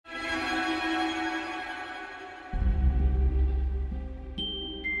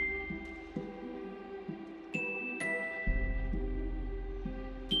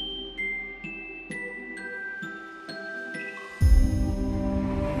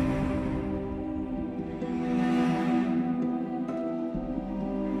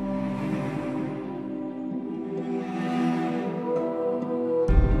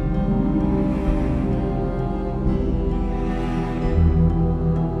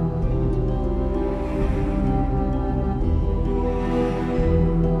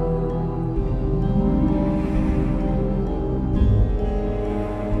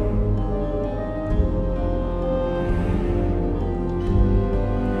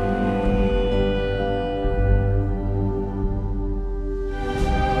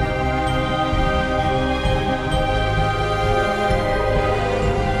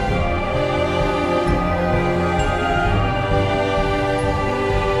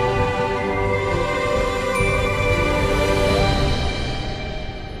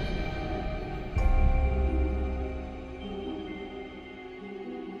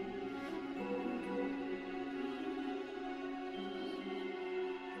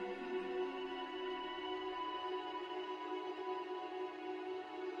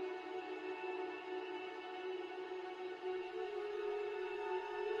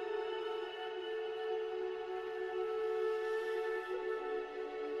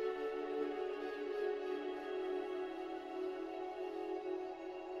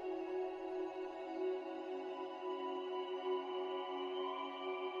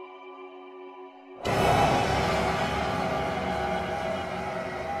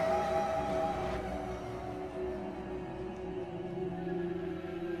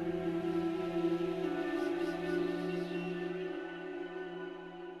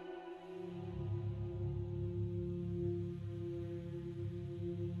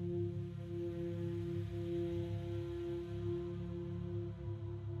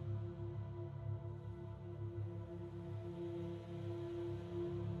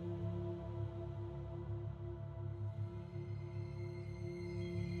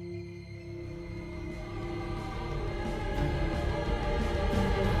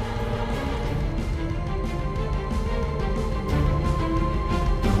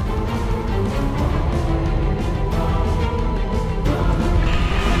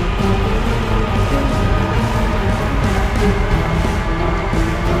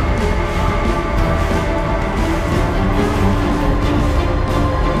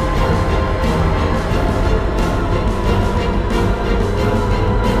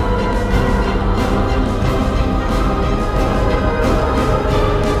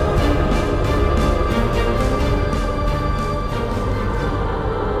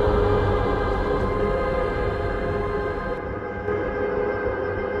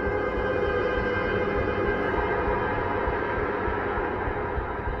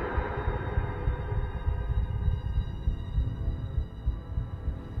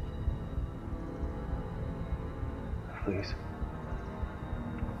please.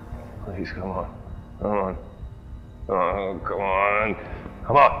 Please, come on. Come on. Oh, come on.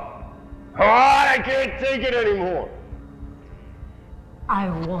 Come on. Come on, I can't take it anymore. I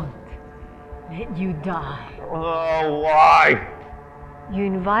won't let you die. Oh, why? You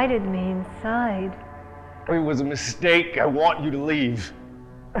invited me inside. It was a mistake. I want you to leave.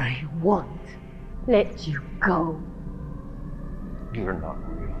 I won't let you go. You're not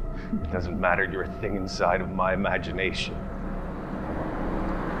real. It doesn't matter. You're a thing inside of my imagination.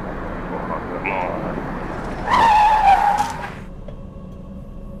 Come on, come on.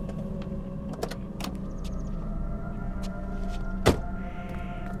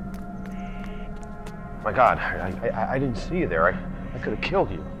 My God, I didn't see you there. I could have killed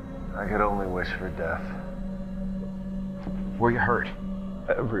you. I could only wish for death. Where you hurt?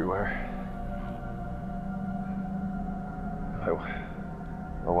 Everywhere.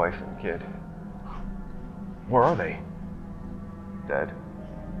 My wife and kid. Where are they? Dead.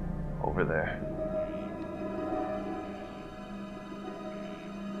 Over there.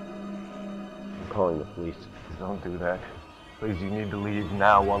 I'm calling the police. Don't do that. Please, you need to leave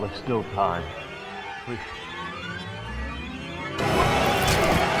now while there's still time. Please.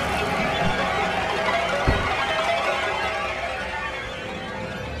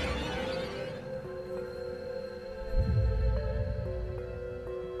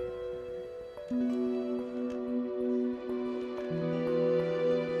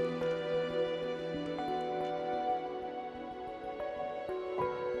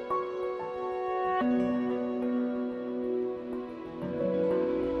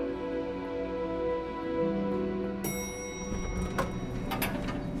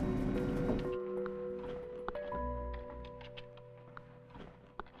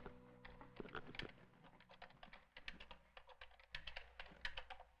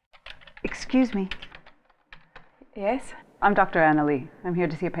 Excuse me. Yes? I'm Dr. Anna Lee. I'm here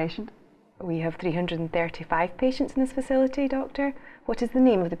to see a patient. We have 335 patients in this facility, Doctor. What is the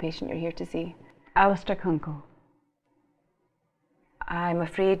name of the patient you're here to see? Alistair Kunkel. I'm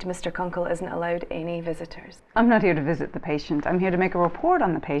afraid Mr. Kunkel isn't allowed any visitors. I'm not here to visit the patient. I'm here to make a report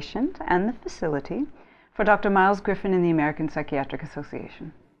on the patient and the facility for Dr. Miles Griffin in the American Psychiatric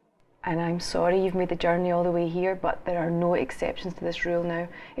Association. And I'm sorry you've made the journey all the way here, but there are no exceptions to this rule now.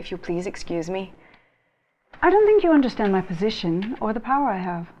 If you'll please excuse me. I don't think you understand my position or the power I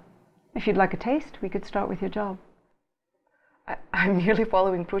have. If you'd like a taste, we could start with your job. I'm merely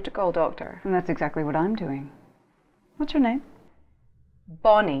following protocol, Doctor. And that's exactly what I'm doing. What's your name?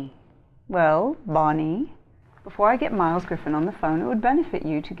 Bonnie. Well, Bonnie, before I get Miles Griffin on the phone, it would benefit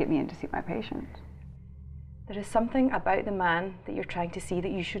you to get me in to see my patient. There is something about the man that you're trying to see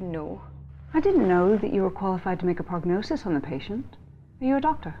that you should know. I didn't know that you were qualified to make a prognosis on the patient. Are you a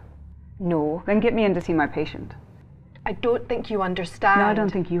doctor? No. Then get me in to see my patient. I don't think you understand. No, I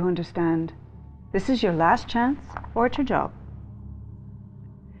don't think you understand. This is your last chance, or it's your job.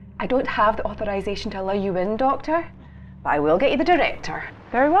 I don't have the authorization to allow you in, Doctor, but I will get you the director.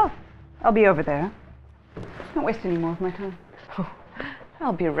 Very well. I'll be over there. Don't waste any more of my time.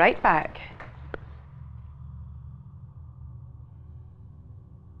 I'll be right back.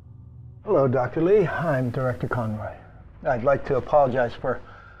 Hello, Dr. Lee. I'm Director Conroy. I'd like to apologize for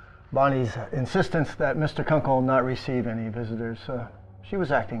Bonnie's insistence that Mr. Kunkel not receive any visitors. She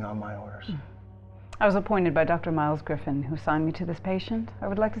was acting on my orders. I was appointed by Dr. Miles Griffin, who assigned me to this patient. I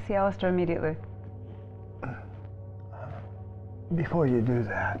would like to see Alistair immediately. Before you do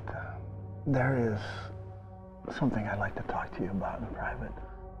that, there is something I'd like to talk to you about in private.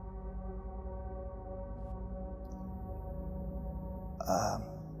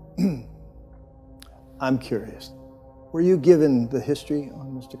 I'm curious. Were you given the history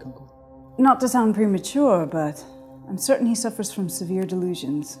on Mr. Kunkel? Not to sound premature, but I'm certain he suffers from severe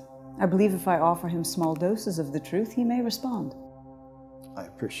delusions. I believe if I offer him small doses of the truth, he may respond. I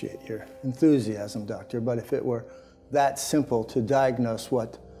appreciate your enthusiasm, Doctor, but if it were that simple to diagnose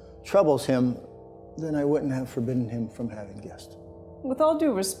what troubles him, then I wouldn't have forbidden him from having guests. With all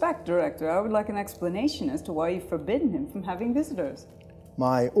due respect, Director, I would like an explanation as to why you've forbidden him from having visitors.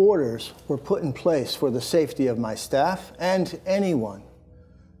 My orders were put in place for the safety of my staff and anyone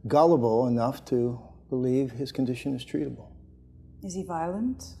gullible enough to believe his condition is treatable. Is he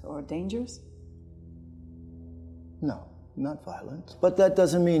violent or dangerous? No, not violent. But that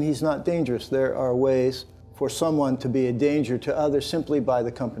doesn't mean he's not dangerous. There are ways for someone to be a danger to others simply by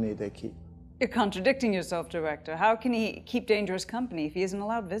the company they keep. You're contradicting yourself, Director. How can he keep dangerous company if he isn't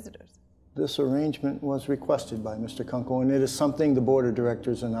allowed visitors? This arrangement was requested by Mr. Kunkel, and it is something the Board of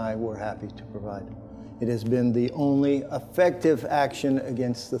Directors and I were happy to provide. It has been the only effective action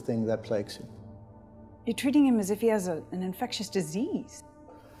against the thing that plagues him. You're treating him as if he has an infectious disease.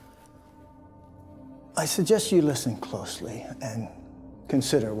 I suggest you listen closely and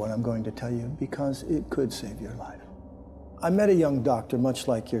consider what I'm going to tell you, because it could save your life. I met a young doctor much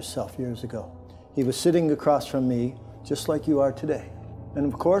like yourself years ago. He was sitting across from me just like you are today. And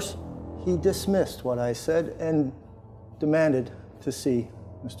of course, he dismissed what I said and demanded to see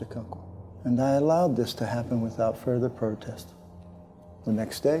Mr. Kunkel. And I allowed this to happen without further protest. The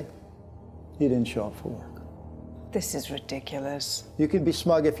next day, he didn't show up for work. This is ridiculous. You can be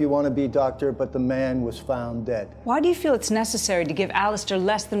smug if you want to be, doctor, but the man was found dead. Why do you feel it's necessary to give Alistair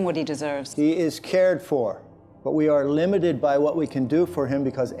less than what he deserves? He is cared for, but we are limited by what we can do for him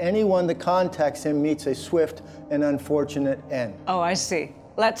because anyone that contacts him meets a swift and unfortunate end. Oh, I see.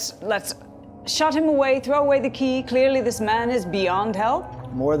 Let's shut him away, throw away the key. Clearly this man is beyond help.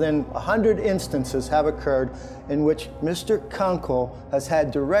 More than 100 instances have occurred in which Mr. Kunkel has had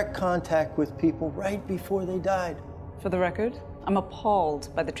direct contact with people right before they died. For the record, I'm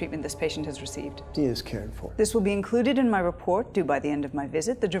appalled by the treatment this patient has received. He is cared for. This will be included in my report due by the end of my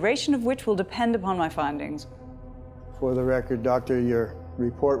visit, the duration of which will depend upon my findings. For the record, doctor, your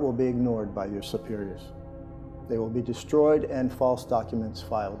report will be ignored by your superiors. They will be destroyed and false documents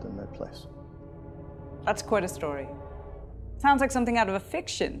filed in their place. That's quite a story. Sounds like something out of a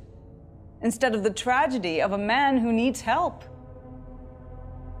fiction, instead of the tragedy of a man who needs help.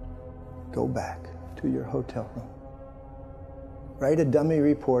 Go back to your hotel room. Write a dummy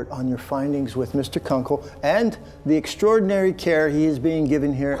report on your findings with Mr. Kunkel and the extraordinary care he is being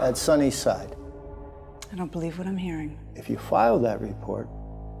given here at Sunnyside. I don't believe what I'm hearing. If you file that report,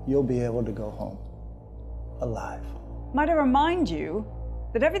 you'll be able to go home alive. Might I remind you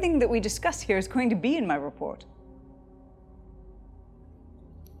that everything that we discuss here is going to be in my report?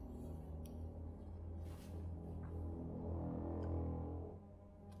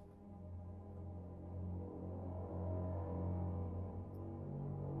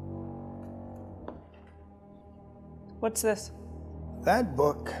 What's this? That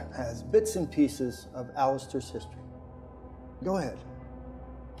book has bits and pieces of Alistair's history. Go ahead.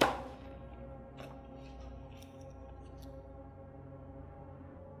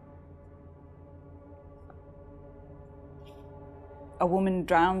 A woman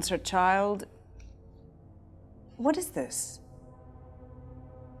drowns her child. What is this?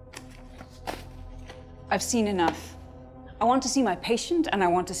 I've seen enough. I want to see my patient, and I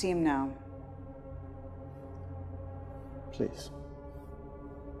want to see him now. Please.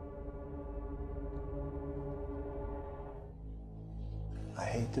 I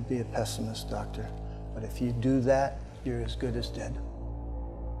hate to be a pessimist, doctor, but if you do that, you're as good as dead.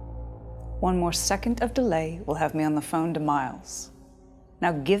 One more second of delay will have me on the phone to Miles.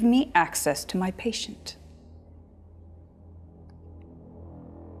 Now give me access to my patient.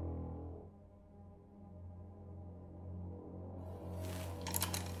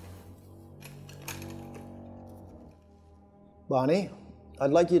 Bonnie,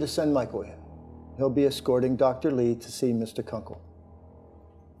 I'd like you to send Michael in. He'll be escorting Dr. Lee to see Mr. Kunkel.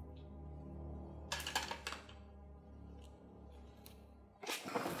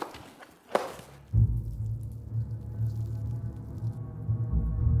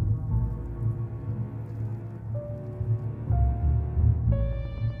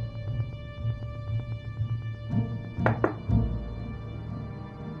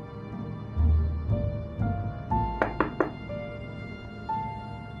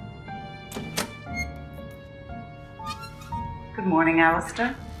 Good morning,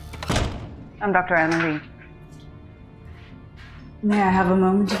 Alistair. I'm Dr. Anna Lee. May I have a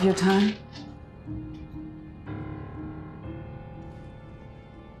moment of your time?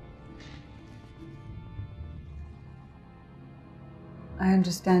 I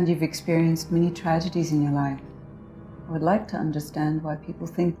understand you've experienced many tragedies in your life. I would like to understand why people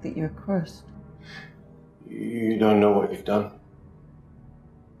think that you're cursed. You don't know what you've done.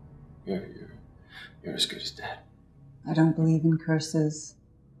 You're as good as dead. I don't believe in curses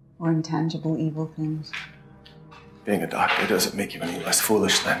or intangible evil things. Being a doctor doesn't make you any less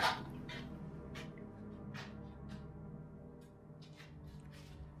foolish then.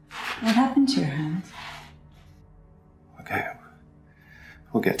 What happened to your hands? Okay,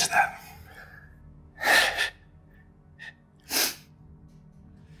 we'll get to that.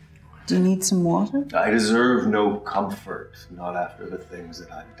 Do you need some water? I deserve no comfort, not after the things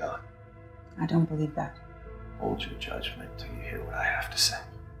that I've done. I don't believe that. Hold your judgment till you hear what I have to say.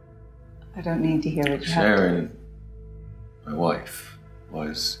 I don't need to hear what you have to. Sharon, my wife,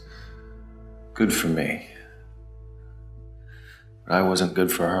 was good for me. But I wasn't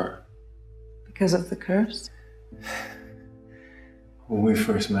good for her. Because of the curse? When we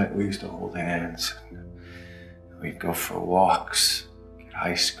first met, we used to hold hands. We'd go for walks, get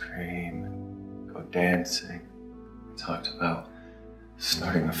ice cream, go dancing. We talked about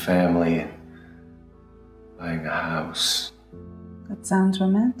starting a family and buying a house. That sounds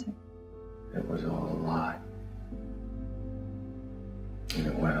romantic. It was all a lie. And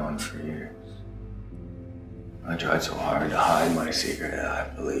it went on for years. I tried so hard to hide my secret that I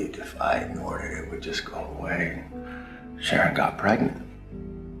believed if I ignored it, it would just go away. Sharon got pregnant.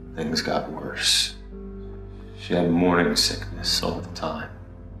 Things got worse. She had morning sickness all the time.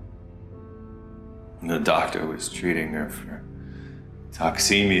 And the doctor was treating her for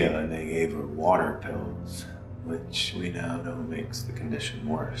toxemia, and they gave her water pills, which we now know makes the condition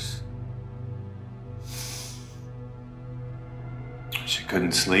worse. She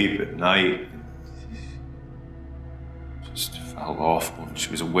couldn't sleep at night. Just felt awful. When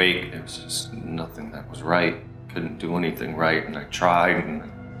she was awake, there was just nothing that was right. Couldn't do anything right, and I tried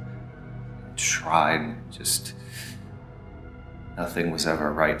and just nothing was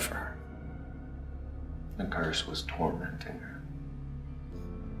ever right for her. The curse was tormenting her.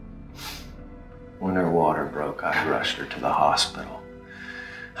 When her water broke, I rushed her to the hospital.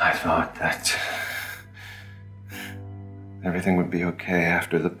 I thought that everything would be okay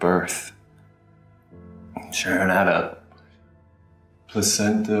after the birth. Sharon had a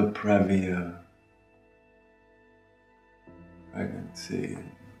placenta previa pregnancy.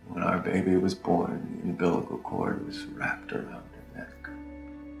 When our baby was born, the umbilical cord was wrapped around her neck.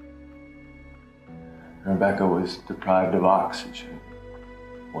 Rebecca was deprived of oxygen,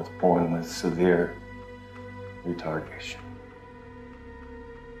 was born with severe retardation.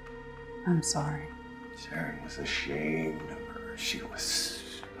 I'm sorry. Sharon was ashamed of her. She was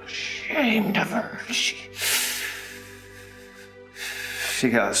ashamed of her. She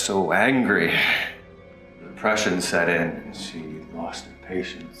got so angry. Depression set in, and she lost her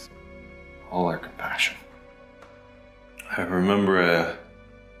patience, all her compassion. I remember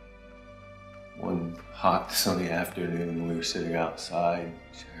one hot sunny afternoon, we were sitting outside.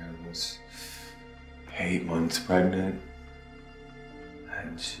 Sharon was 8 months pregnant,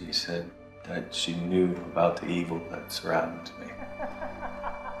 and she said that she knew about the evil that surrounded me.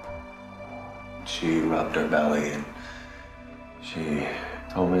 She rubbed her belly and she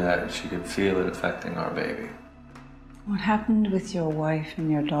told me that she could feel it affecting our baby. What happened with your wife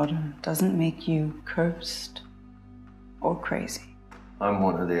and your daughter doesn't make you cursed or crazy. I'm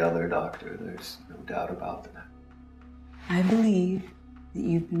one or the other, Doctor. There's no doubt about that. I believe that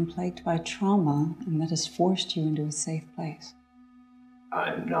you've been plagued by trauma and that has forced you into a safe place.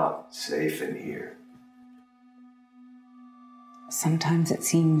 I'm not safe in here. Sometimes it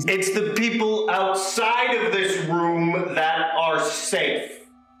seems it's the people outside of this room that are safe.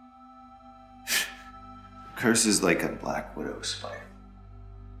 Curse is like a Black Widow spider.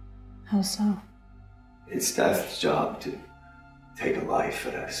 How so? It's Death's job to take a life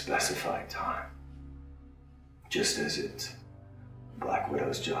at a specified time. Just as it's Black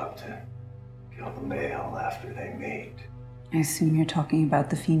Widow's job to kill the male after they mate. I assume you're talking about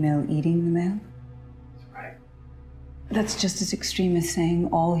the female eating the male? That's right. That's just as extreme as saying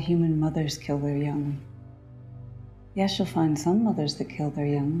all human mothers kill their young. Yes, you'll find some mothers that kill their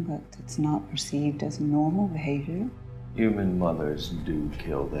young, but it's not perceived as normal behavior. Human mothers do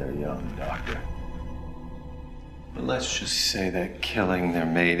kill their young, Doctor. But let's just say that killing their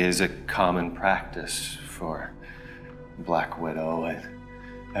mate is a common practice for Black Widow, and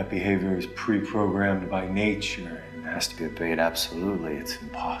that behavior is pre-programmed by nature and has to be obeyed absolutely. It's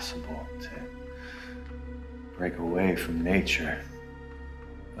impossible to break away from nature.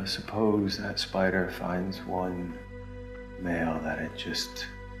 But suppose that spider finds one male that it just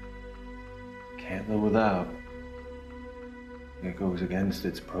can't live without. It goes against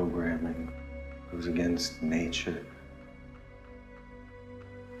its programming, goes against nature.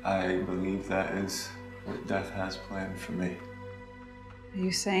 I believe that is what Death has planned for me. Are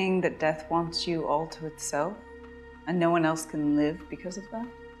you saying that Death wants you all to itself, and no one else can live because of that?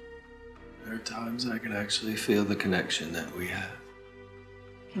 There are times I can actually feel the connection that we have.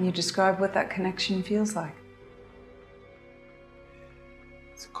 Can you describe what that connection feels like?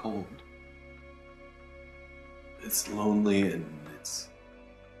 It's cold. It's lonely and it's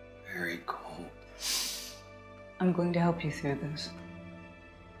very cold. I'm going to help you through this.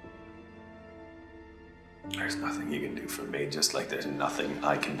 There's nothing you can do for me, just like there's nothing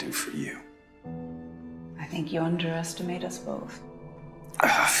I can do for you. I think you underestimate us both.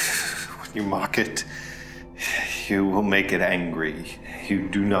 When you mock it, you will make it angry. You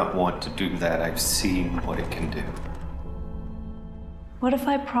do not want to do that. I've seen what it can do. What if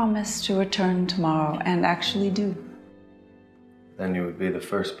I promise to return tomorrow and actually do? Then you would be the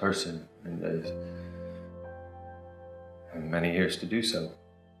first person in the and many years to do so,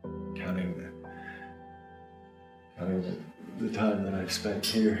 counting the time that I've spent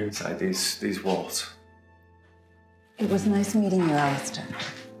here inside these walls. It was nice meeting you, Alistair.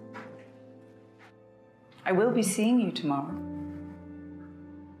 I will be seeing you tomorrow.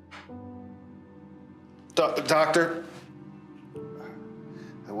 Doctor,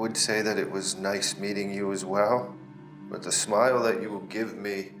 I would say that it was nice meeting you as well, but the smile that you will give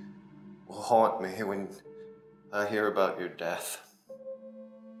me will haunt me when I hear about your death.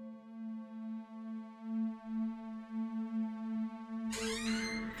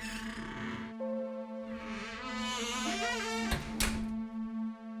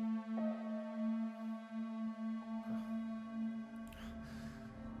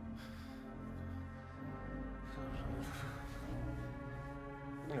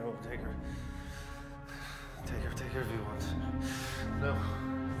 No, take her if you want. No.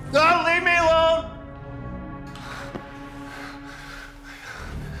 No, leave me alone!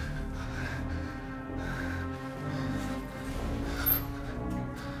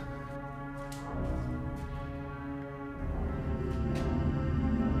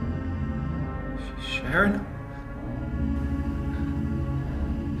 Sharon?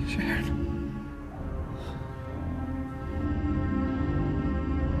 Sharon?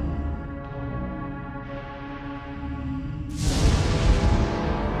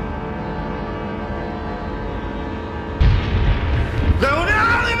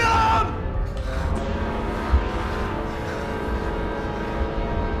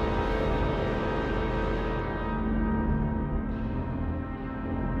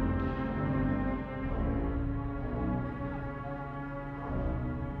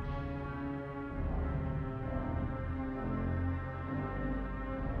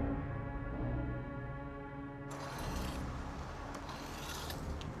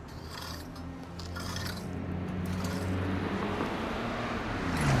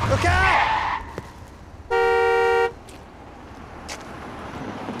 Look out!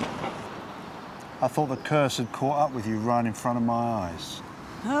 I thought the curse had caught up with you right in front of my eyes.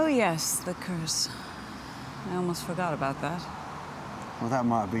 Oh, yes, the curse. I almost forgot about that. Well, that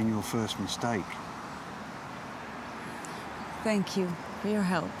might have been your first mistake. Thank you for your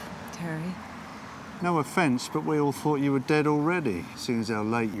help, Terry. No offence, but we all thought you were dead already, seeing as how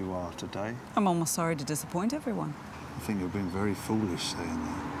late you are today. I'm almost sorry to disappoint everyone. I think you've been very foolish saying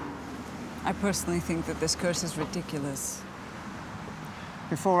that. I personally think that this curse is ridiculous.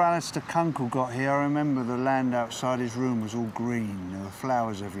 Before Alistair Kunkel got here, I remember the land outside his room was all green. There were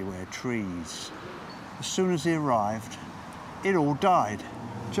flowers everywhere, trees. As soon as he arrived, it all died.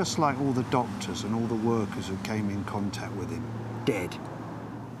 Just like all the doctors and all the workers who came in contact with him. Dead.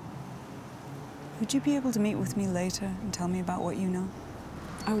 Would you be able to meet with me later and tell me about what you know?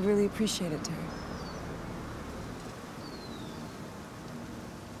 I would really appreciate it, Terry.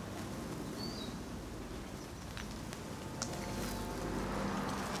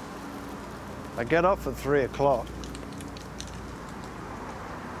 I get up at 3 o'clock.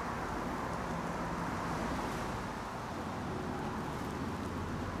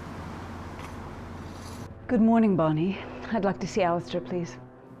 Good morning, Bonnie. I'd like to see Alistair, please.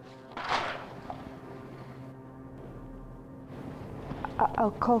 I'll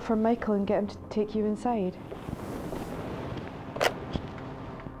call for Michael and get him to take you inside.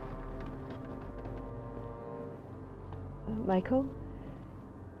 Michael?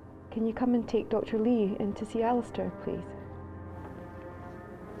 Can you come and take Dr. Lee in to see Alistair, please?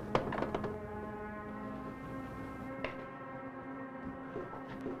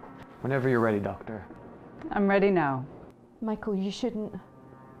 Whenever you're ready, Doctor. I'm ready now. Michael, you shouldn't.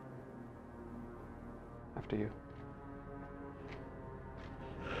 After you.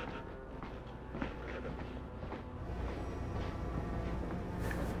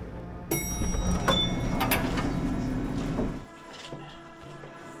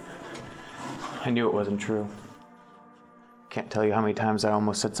 I knew it wasn't true. Can't tell you how many times I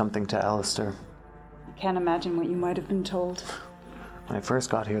almost said something to Alistair. I can't imagine what you might have been told. When I first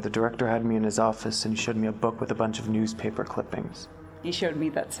got here, the director had me in his office and he showed me a book with a bunch of newspaper clippings. He showed me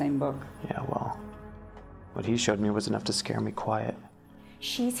that same book. Yeah, well, what he showed me was enough to scare me quiet.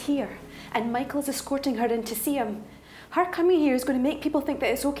 She's here, and Michael's escorting her in to see him. Her coming here is going to make people think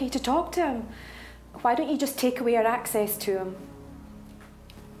that it's okay to talk to him. Why don't you just take away our access to him?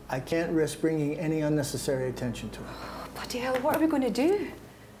 I can't risk bringing any unnecessary attention to him. Oh, bloody hell, what are we going to do?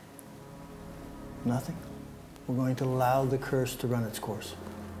 Nothing. We're going to allow the curse to run its course.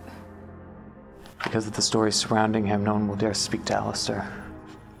 Because of the stories surrounding him, no one will dare speak to Alistair.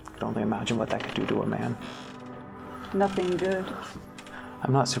 I can only imagine what that could do to a man. Nothing good.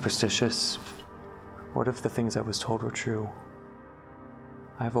 I'm not superstitious. What if the things I was told were true?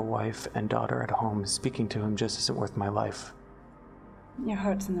 I have a wife and daughter at home. Speaking to him just isn't worth my life. Your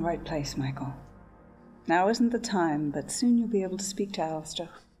heart's in the right place, Michael. Now isn't the time, but soon you'll be able to speak to Alistair.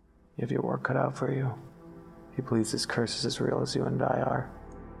 You have your work cut out for you. He believes this curse is as real as you and I are.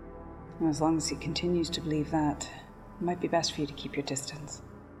 And as long as he continues to believe that, it might be best for you to keep your distance.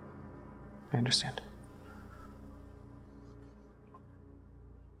 I understand.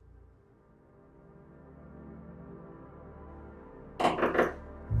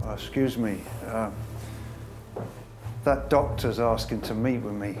 Excuse me. That doctor's asking to meet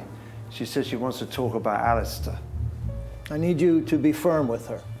with me. She says she wants to talk about Alistair. I need you to be firm with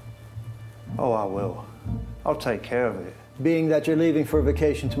her. Oh, I will. I'll take care of it. Being that you're leaving for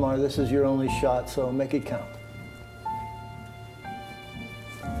vacation tomorrow, this is your only shot, so make it count.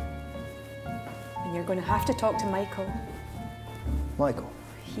 And you're going to have to talk to Michael. Michael?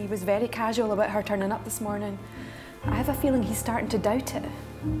 He was very casual about her turning up this morning. I have a feeling he's starting to doubt it.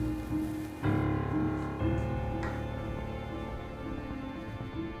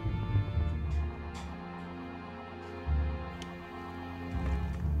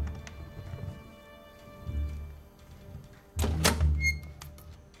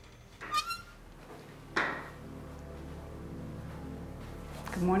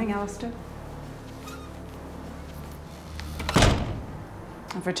 Good morning, Alistair.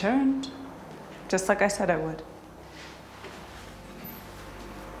 I've returned, just like I said I would.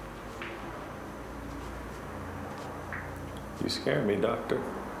 You scare me, Doctor.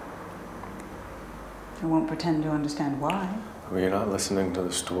 I won't pretend to understand why. Well, you're not listening to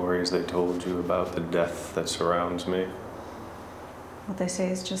the stories they told you about the death that surrounds me. What they say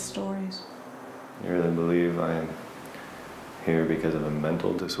is just stories. You really believe I am here because of a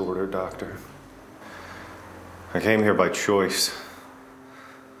mental disorder, Doctor? I came here by choice.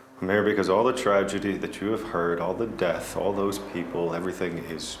 I'm here because all the tragedy that you have heard, all the death, all those people, everything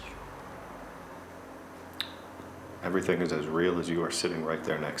is as real as you are sitting right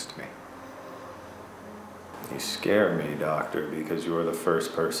there next to me. You scare me, Doctor, because you are the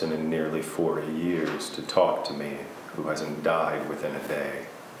first person in nearly 40 years to talk to me who hasn't died within a day.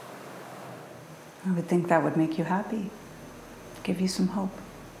 I would think that would make you happy. Give you some hope.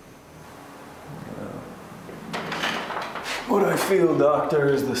 What I feel, Doctor,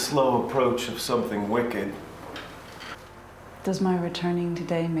 is the slow approach of something wicked. Does my returning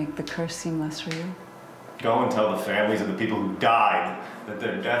today make the curse seem less real? Go and tell the families of the people who died that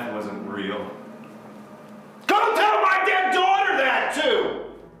their death wasn't real. Go tell my dead daughter that, too!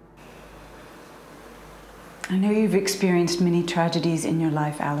 I know you've experienced many tragedies in your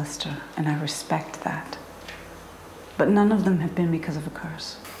life, Alistair, and I respect that. But none of them have been because of a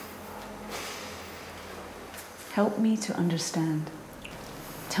curse. Help me to understand.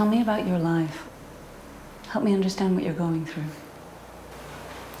 Tell me about your life. Help me understand what you're going through.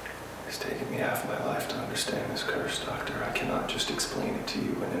 It's taken me half my life to understand this curse, Doctor. I cannot just explain it to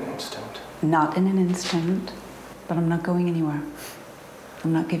you in an instant. Not in an instant, but I'm not going anywhere.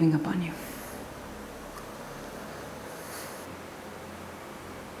 I'm not giving up on you.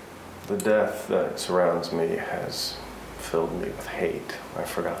 The death that surrounds me has filled me with hate. I've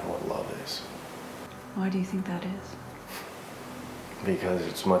forgotten what love is. Why do you think that is? Because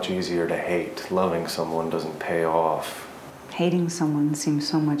it's much easier to hate. Loving someone doesn't pay off. Hating someone seems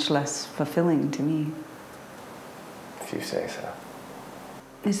so much less fulfilling to me. If you say so.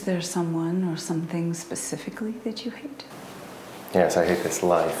 Is there someone or something specifically that you hate? Yes, I hate this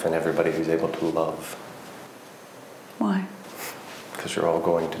life and everybody who's able to love. Why? Because you're all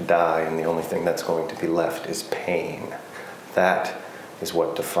going to die, and the only thing that's going to be left is pain. That is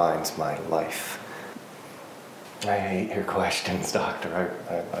what defines my life. I hate your questions, Doctor.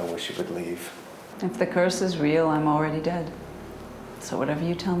 I wish you would leave. If the curse is real, I'm already dead. So whatever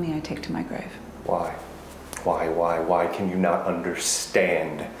you tell me, I take to my grave. Why? Why can you not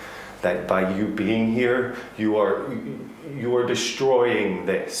understand that by you being here, you are destroying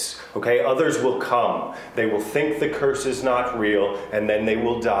this, okay? Others will come. They will think the curse is not real, and then they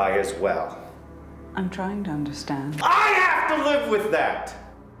will die as well. I'm trying to understand. I have to live with that!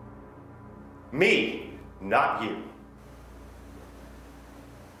 Me, not you.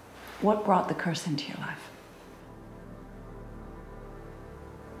 What brought the curse into your life?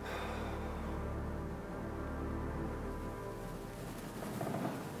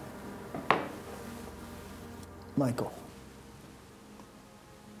 Michael,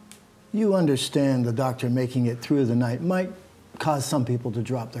 you understand the doctor making it through the night might cause some people to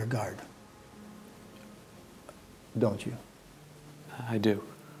drop their guard, don't you? I do.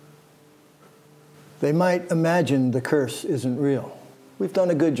 They might imagine the curse isn't real. We've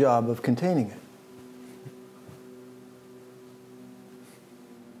done a good job of containing it.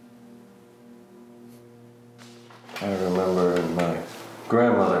 I remember my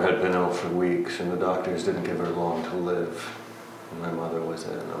grandmother had been ill for weeks and the doctors didn't give her long to live. My mother was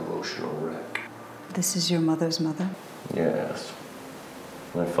an emotional wreck. This is your mother's mother? Yes.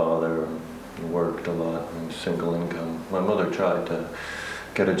 My father worked a lot and single income. My mother tried to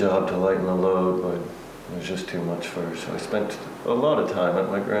get a job to lighten the load, but it was just too much for her, so I spent a lot of time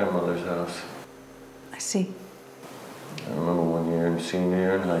at my grandmother's house. I see. I remember one year in senior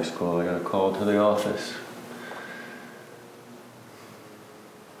year in high school, I got a call to the office.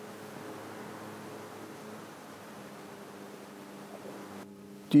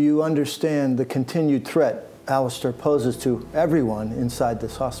 Do you understand the continued threat Alistair poses to everyone inside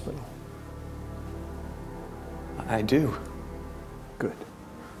this hospital? I do. Good.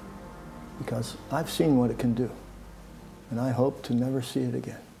 Because I've seen what it can do, and I hope to never see it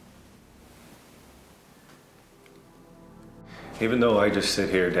again. Even though I just sit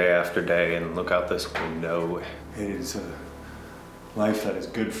here day after day and look out this window, it is a life that is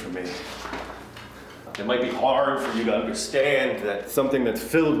good for me. It might be hard for you to understand that something that's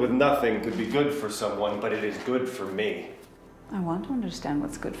filled with nothing could be good for someone, but it is good for me. I want to understand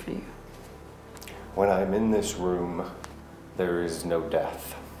what's good for you. When I'm in this room, there is no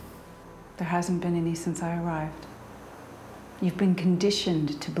death. There hasn't been any since I arrived. You've been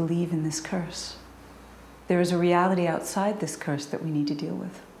conditioned to believe in this curse. There is a reality outside this curse that we need to deal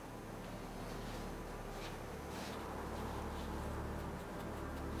with.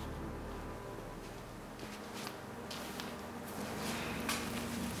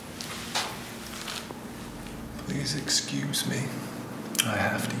 Please excuse me. I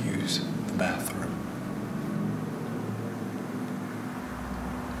have to use the bathroom.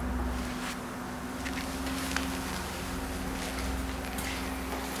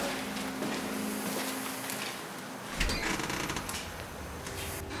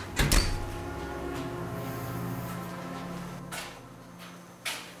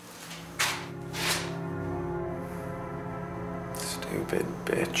 Stupid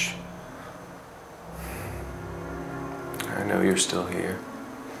bitch. I know you're still here.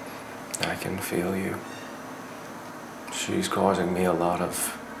 I can feel you. She's causing me a lot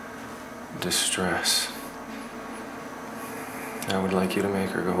of distress. I would like you to make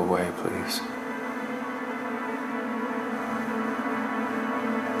her go away, please.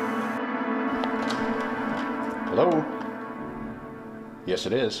 Hello? Yes,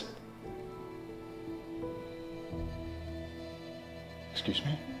 it is. Excuse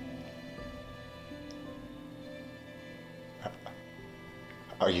me?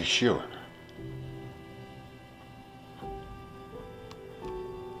 Are you sure?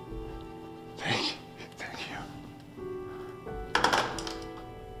 Thank you. Thank you.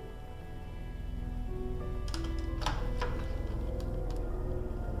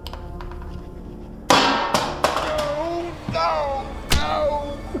 No!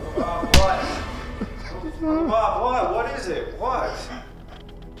 Bob, what is it? What?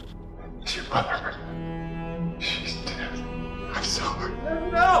 It's your mother. She's dead. I'm sorry.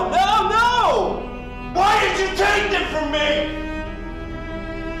 No! Why did you take them from me?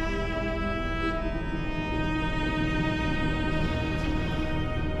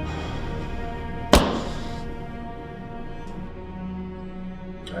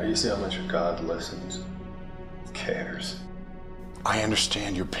 You see how much God listens, cares. I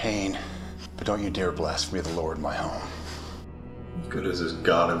understand your pain, but don't you dare blaspheme the Lord in my home. As good as this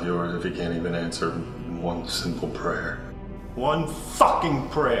God of yours if he can't even answer one simple prayer. One fucking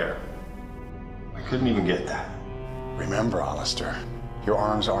prayer. I couldn't even get that. Remember, Alistair, your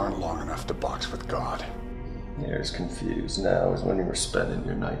arms aren't long enough to box with God. You're as confused now as when you were spending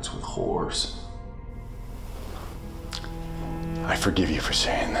your nights with whores. I forgive you for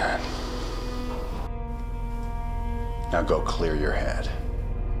saying that. Now go clear your head.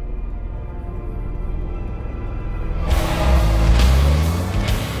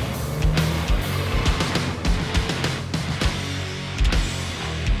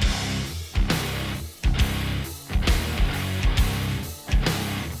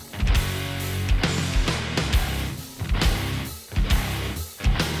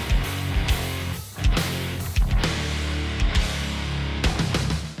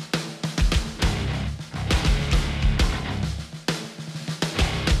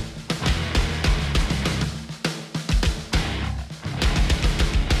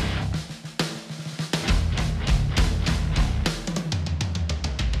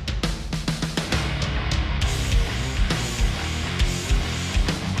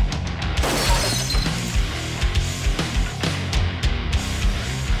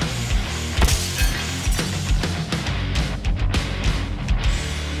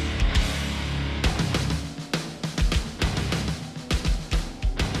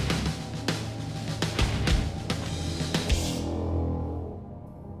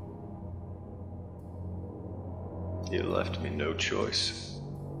 left me no choice.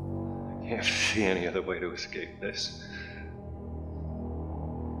 I can't see any other way to escape this.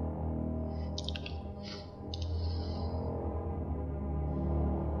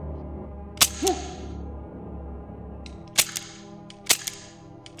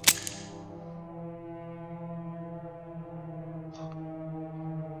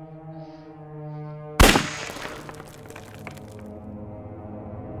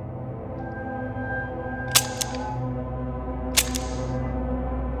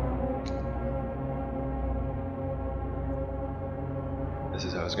 This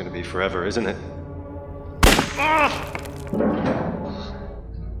is how it's going to be forever, isn't it? Ah!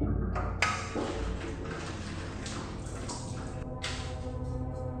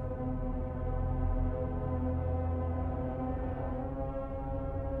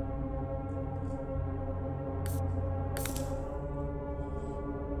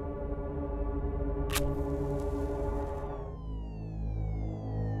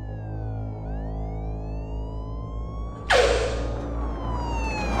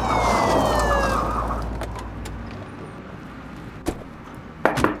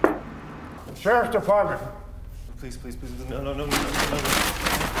 Sheriff's Department. Please, please, please. No.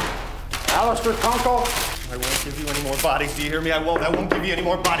 Alistair Kunkel. I won't give you any more bodies. Do you hear me? I won't give you any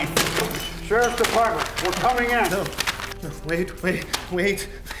more bodies. Sheriff's Department. We're coming in. No. Wait. Wait.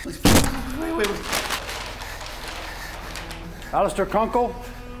 Alistair Kunkel.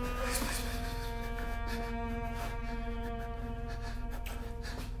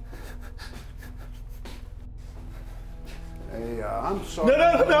 Hey, I'm sorry.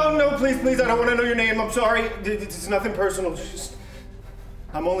 No, please. I don't want to know your name. I'm sorry. It's nothing personal. Just,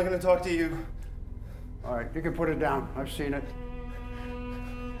 I'm only going to talk to you. All right, you can put it down. I've seen it.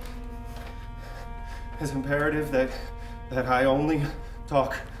 It's imperative that I only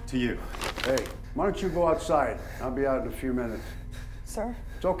talk to you. Hey, why don't you go outside? I'll be out in a few minutes. Sir?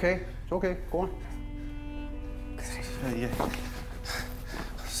 It's okay. It's okay. Go on. Yeah.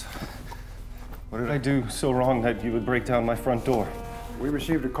 What did I do so wrong that you would break down my front door? We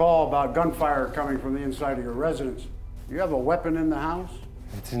received a call about gunfire coming from the inside of your residence. You have a weapon in the house?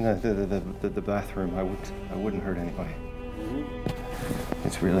 It's in the bathroom. I wouldn't hurt anybody.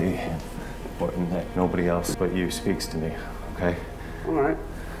 It's really important that nobody else but you speaks to me, okay? All right.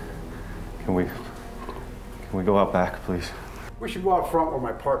 Can we go out back, please? We should go out front where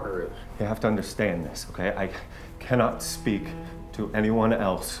my partner is. You have to understand this, okay? I cannot speak to anyone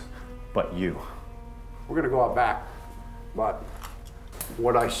else but you. We're gonna go out back, but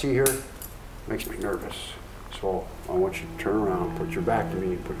what I see here makes me nervous. So I want you to turn around, put your back to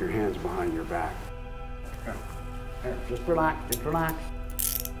me, and put your hands behind your back. Here, just relax,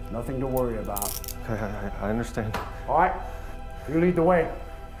 Nothing to worry about. Okay, I understand. All right, you lead the way.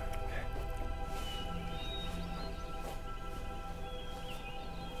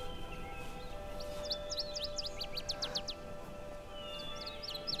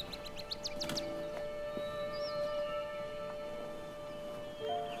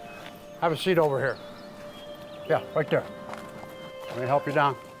 Have a seat over here. Yeah, right there. Let me help you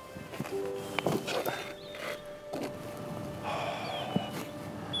down.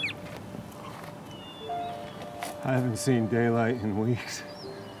 I haven't seen daylight in weeks.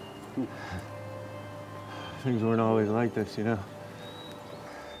 Things weren't always like this, you know?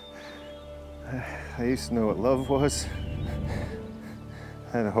 I used to know what love was.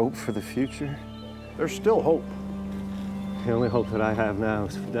 I had a hope for the future. There's still hope. The only hope that I have now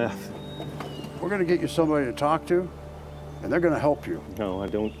is for death. We're gonna get you somebody to talk to, and they're gonna help you. No, I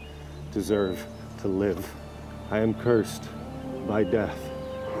don't deserve to live. I am cursed by death,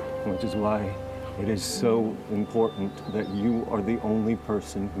 which is why it is so important that you are the only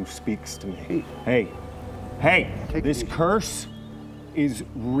person who speaks to me. Hey, this curse is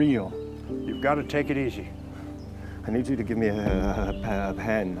real. You've got to take it easy. I need you to give me a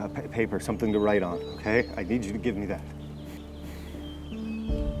pen, paper, something to write on, okay? I need you to give me that.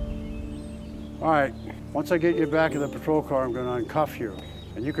 All right, once I get you back in the patrol car, I'm gonna uncuff you.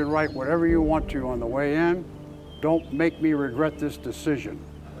 And you can write whatever you want to on the way in. Don't make me regret this decision.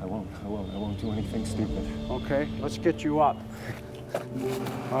 I won't do anything stupid. Okay, let's get you up.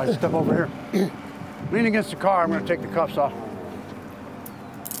 All right, step over here. Lean against the car, I'm gonna take the cuffs off.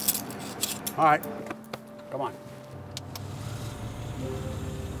 All right, come on.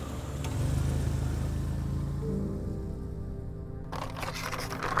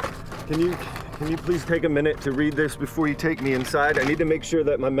 Can you please take a minute to read this before you take me inside? I need to make sure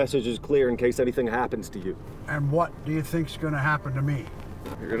that my message is clear in case anything happens to you. And what do you think's gonna happen to me?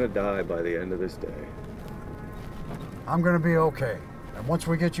 You're gonna die by the end of this day. I'm gonna be okay. And once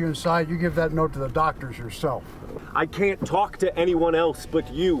we get you inside, you give that note to the doctors yourself. I can't talk to anyone else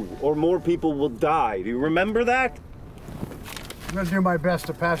but you, or more people will die. Do you remember that? I'm gonna do my best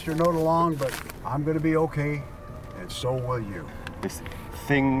to pass your note along, but I'm gonna be okay, and so will you. This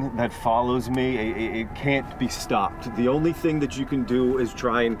thing that follows me, it can't be stopped. The only thing that you can do is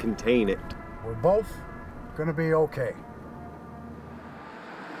try and contain it. We're both gonna be okay.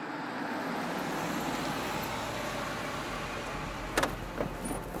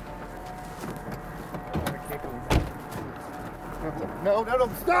 No,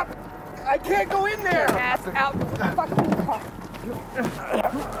 stop! I can't go in there! Ass out the fucking car.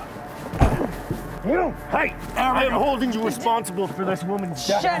 Hey! I am holding you responsible for this woman's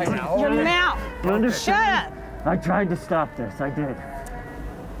death. Shut your mouth! You understand? Shut up! I tried to stop this. I did.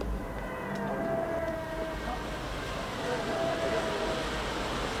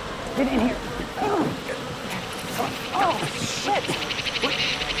 Get in here. Oh, shit!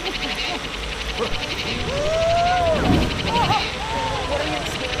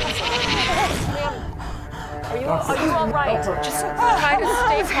 Are you all right? Just try to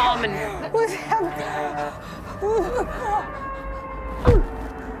stay calm and... What's happening?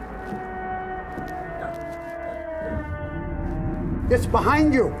 It's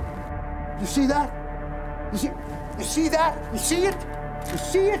behind you. You see that? You see that? You see it? You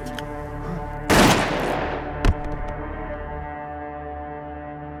see it?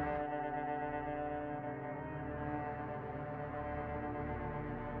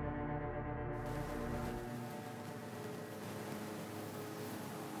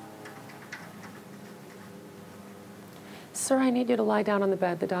 Sir, I need you to lie down on the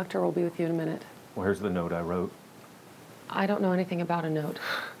bed. The doctor will be with you in a minute. Where's the note I wrote? I don't know anything about a note.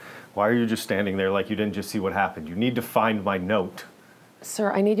 Why are you just standing there like you didn't just see what happened? You need to find my note.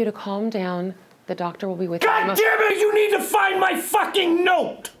 Sir, I need you to calm down. The doctor will be with you. God damn it! You need to find my fucking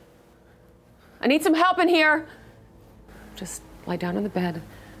note! I need some help in here. Just lie down on the bed.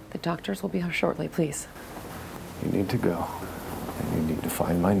 The doctors will be here shortly, please. You need to go, and you need to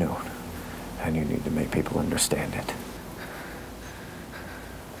find my note, and you need to make people understand it.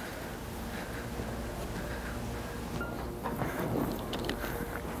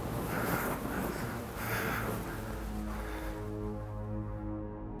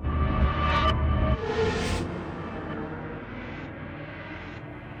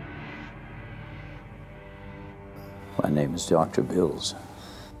 My name is Dr. Bills.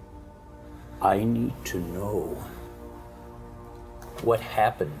 I need to know what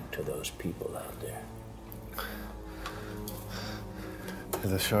happened to those people out there.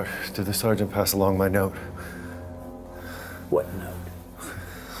 Did the sergeant pass along my note? What note?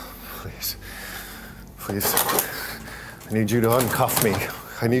 Please. I need you to uncuff me.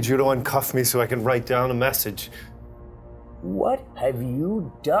 I need you to uncuff me so I can write down a message. What have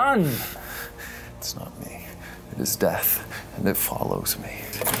you done? It's not me. It is death, and it follows me.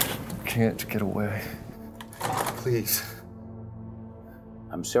 I can't get away. Please.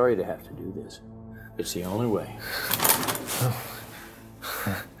 I'm sorry to have to do this. It's the only way.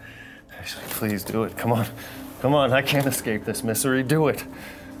 Please do it. Come on. Come on. I can't escape this misery. Do it.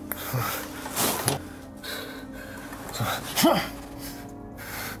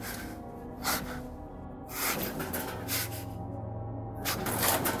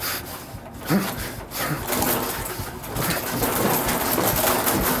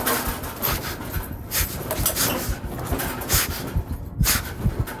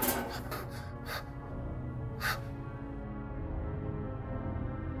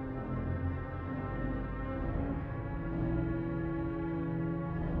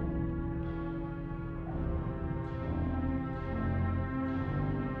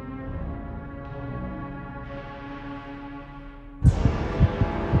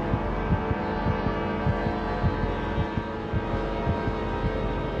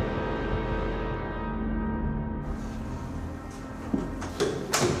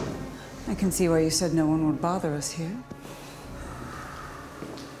 I can see why you said no one would bother us here.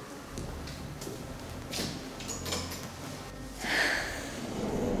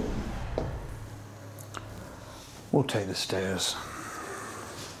 We'll take the stairs.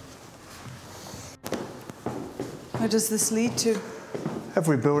 Where does this lead to?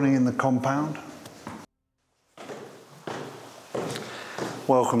 Every building in the compound.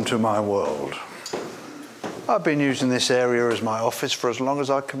 Welcome to my world. I've been using this area as my office for as long as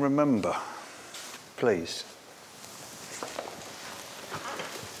I can remember. Please.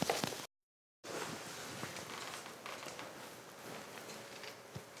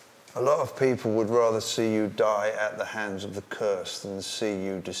 A lot of people would rather see you die at the hands of the curse than see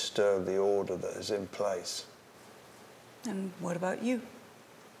you disturb the order that is in place. And what about you?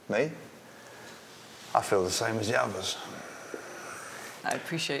 Me? I feel the same as the others. I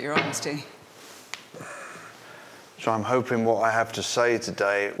appreciate your honesty. So I'm hoping what I have to say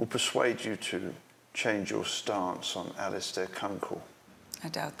today will persuade you to change your stance on Alistair Kunkel. I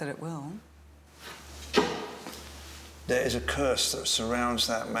doubt that it will. There is a curse that surrounds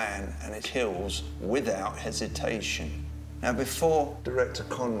that man, and it kills without hesitation. Now, before Director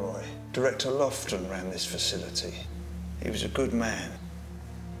Conroy, Director Lofton ran this facility. He was a good man.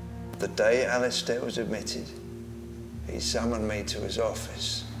 The day Alistair was admitted, he summoned me to his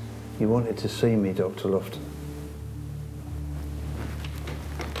office. You wanted to see me, Dr. Lofton?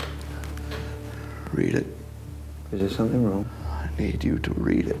 Read it. Is there something wrong? I need you to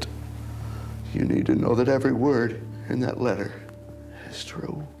read it. You need to know that every word in that letter is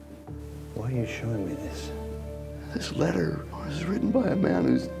true. Why are you showing me this? This letter was written by a man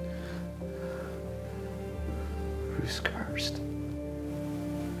who's cursed.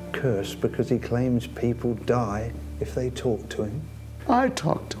 Cursed because he claims people die if they talk to him? I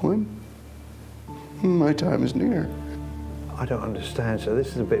talk to him. My time is near. I don't understand, sir. This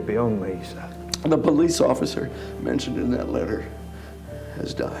is a bit beyond me, sir. The police officer mentioned in that letter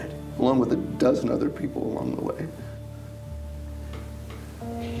has died, along with a dozen other people along the way.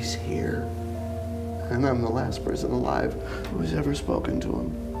 He's here, and I'm the last person alive who's ever spoken to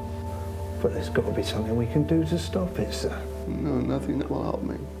him. But there's got to be something we can do to stop it, sir. No, nothing that will help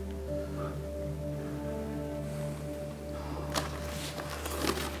me.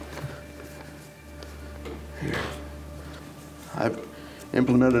 Here. I've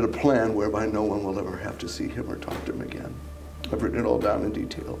implemented a plan whereby no one will ever have to see him or talk to him again. I've written it all down in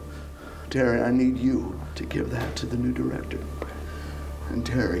detail. Terry, I need you to give that to the new director. And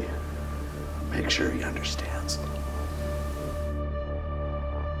Terry, make sure he understands.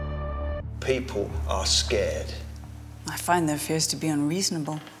 People are scared. I find their fears to be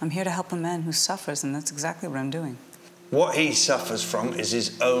unreasonable. I'm here to help a man who suffers, and that's exactly what I'm doing. What he suffers from is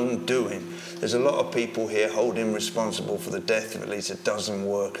his own doing. There's a lot of people here hold him responsible for the death of at least a dozen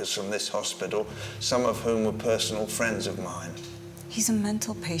workers from this hospital, some of whom were personal friends of mine. He's a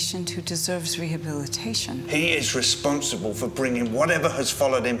mental patient who deserves rehabilitation. He is responsible for bringing whatever has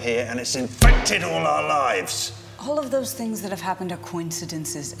followed him here, and it's infected all our lives. All of those things that have happened are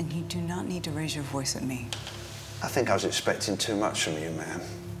coincidences, and you do not need to raise your voice at me. I think I was expecting too much from you, ma'am.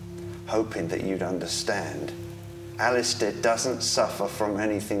 Hoping that you'd understand. Alistair doesn't suffer from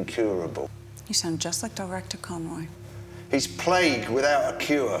anything curable. You sound just like Director Conroy. He's plagued without a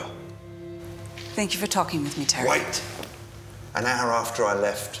cure. Thank you for talking with me, Terry. Wait! An hour after I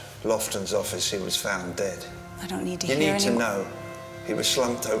left Lofton's office, he was found dead. I don't need to hear hear You need to know. He was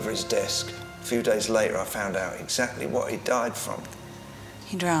slumped over his desk. A few days later, I found out exactly what he died from.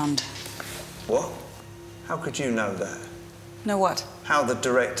 He drowned. What? How could you know that? Know what? How the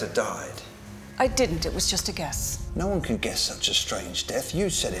director died. I didn't. It was just a guess. No one can guess such a strange death. You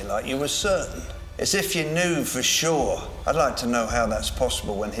said it like you were certain. As if you knew for sure. I'd like to know how that's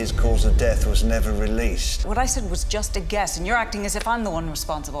possible when his cause of death was never released. What I said was just a guess, and you're acting as if I'm the one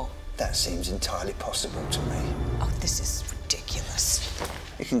responsible. That seems entirely possible to me. Oh, this is ridiculous.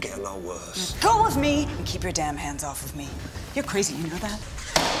 It can get a lot worse. Go with me and keep your damn hands off of me. You're crazy, you know that?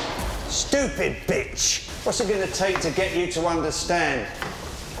 Stupid bitch! What's it gonna take to get you to understand?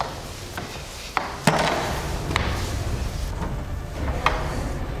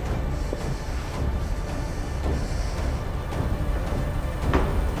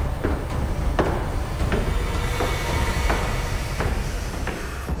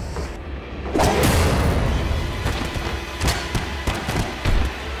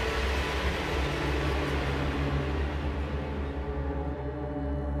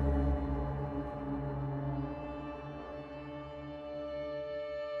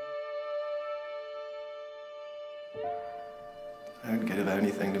 I'd give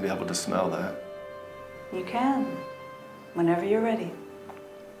anything to be able to smell that. You can, whenever you're ready.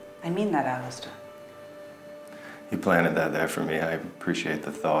 I mean that, Alistair. You planted that there for me. I appreciate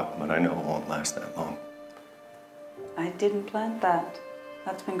the thought, but I know it won't last that long. I didn't plant that.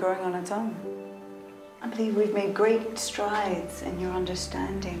 That's been growing on its own. I believe we've made great strides in your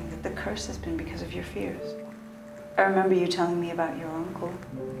understanding that the curse has been because of your fears. I remember you telling me about your uncle,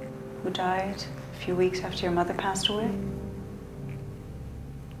 who died a few weeks after your mother passed away.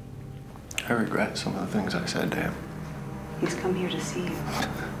 I regret some of the things I said to him. He's come here to see you.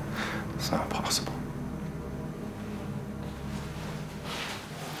 It's not possible.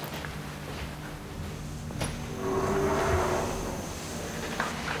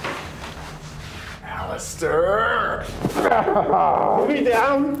 Alistair! Put me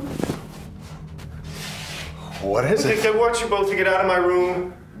down! What is it? I want you both to get out of my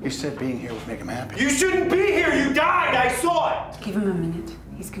room. You said being here would make him happy. You shouldn't be here. You died. I saw it. Give him a minute.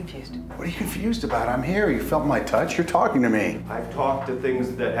 He's confused. What are you confused about? I'm here. You felt my touch. You're talking to me. I've talked to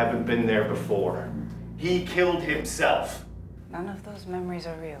things that haven't been there before. He killed himself. None of those memories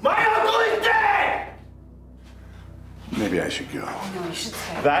are real. My uncle is dead! Maybe I should go. No, you should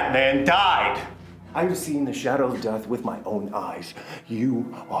stay. That man died. I've seen the shadow of death with my own eyes.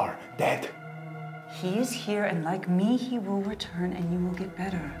 You are dead. He is here, and like me, he will return, and you will get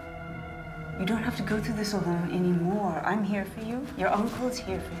better. You don't have to go through this alone anymore. I'm here for you. Your uncle is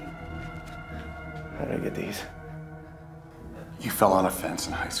here for you. How did I get these? You fell on a fence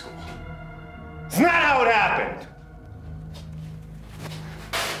in high school. It's not how it happened!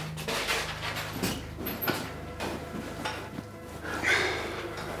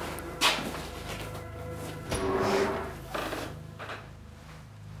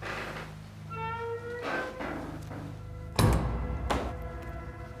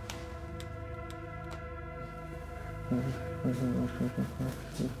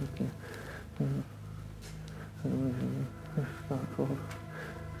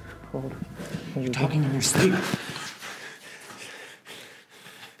 You're talking in your sleep.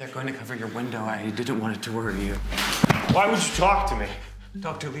 They're going to cover your window. I didn't want it to worry you. Why would you talk to me?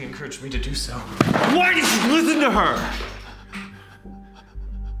 Dr. Lee encouraged me to do so. Why did you listen to her?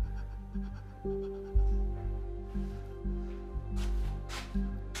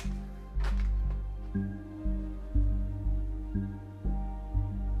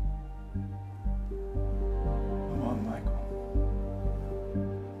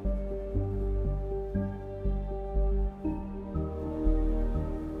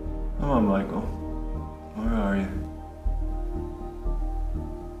 Come on, Michael. Where are you?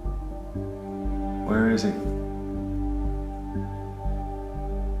 Where is he?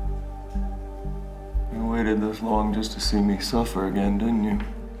 You waited this long just to see me suffer again, didn't you?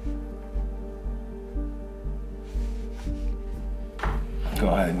 Go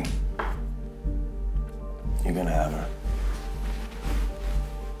ahead. You can have her.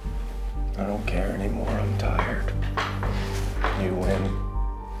 I don't care anymore. I'm tired. You win.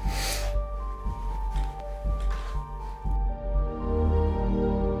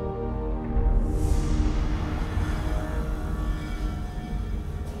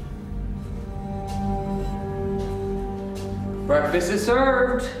 Breakfast is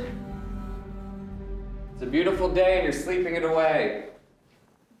served. It's a beautiful day and you're sleeping it away.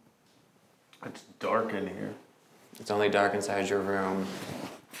 It's dark in here. It's only dark inside your room.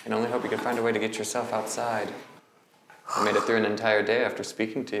 I can only hope you can find a way to get yourself outside. I made it through an entire day after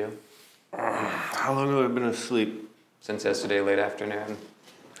speaking to you. How long have I been asleep? Since yesterday late afternoon.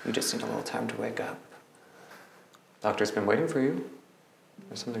 You just need a little time to wake up. Doctor's been waiting for you.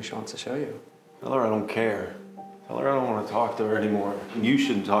 There's something she wants to show you. Tell her I don't care. Tell her I don't want to talk to her anymore. You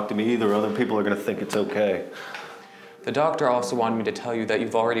shouldn't talk to me either. Other people are going to think it's okay. The doctor also wanted me to tell you that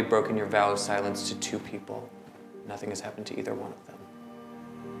you've already broken your vow of silence to 2 people. Nothing has happened to either one of them.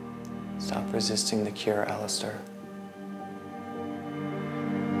 Stop resisting the cure, Alistair.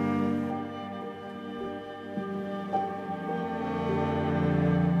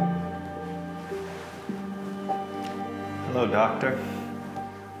 Hello, doctor.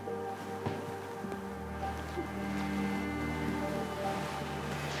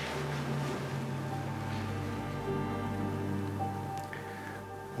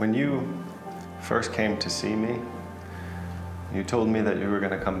 When you first came to see me, you told me that you were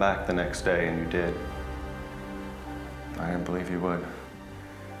going to come back the next day, and you did. I didn't believe you would.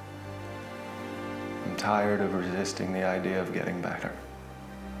 I'm tired of resisting the idea of getting better.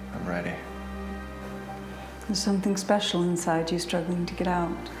 I'm ready. There's something special inside you struggling to get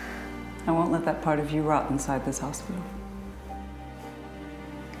out. I won't let that part of you rot inside this hospital.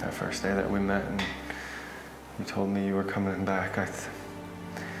 That first day that we met and you told me you were coming back,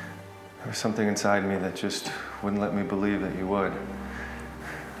 there was something inside me that just wouldn't let me believe that you would.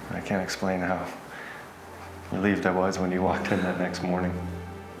 I can't explain how relieved I was when you walked in that next morning.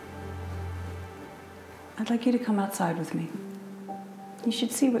 I'd like you to come outside with me. You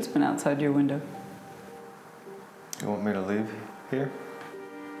should see what's been outside your window. You want me to leave here?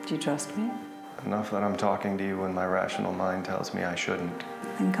 Do you trust me? Enough that I'm talking to you when my rational mind tells me I shouldn't.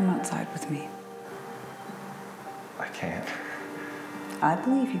 Then come outside with me. I can't. I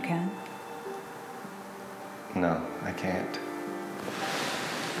believe you can. No, I can't.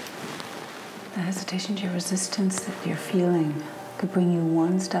 The hesitation to your resistance that you're feeling could bring you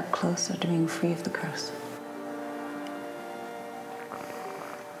one step closer to being free of the curse.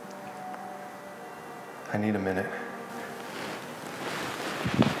 I need a minute.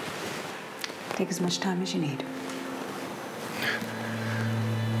 Take as much time as you need.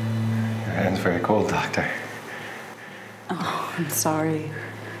 Your hand's very cold, Doctor. Oh, I'm sorry.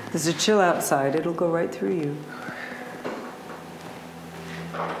 There's a chill outside. It'll go right through you.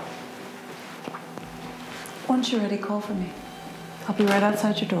 Once you're ready, call for me. I'll be right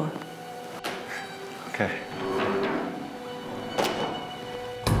outside your door. Okay.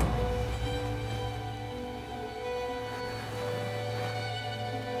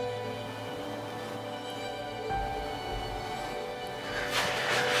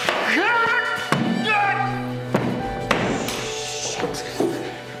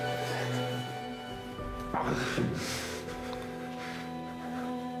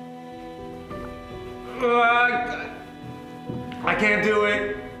 I can't do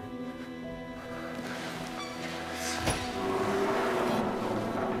it.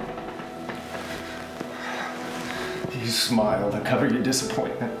 You smile to cover your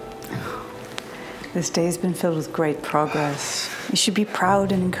disappointment. This day's been filled with great progress. You should be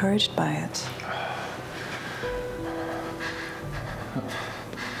proud and encouraged by it.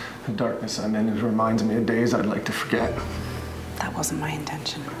 The darkness I'm in reminds me of days I'd like to forget. That wasn't my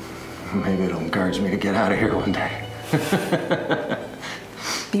intention. Maybe it'll encourage me to get out of here one day.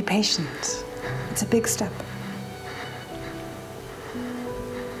 Be patient. It's a big step.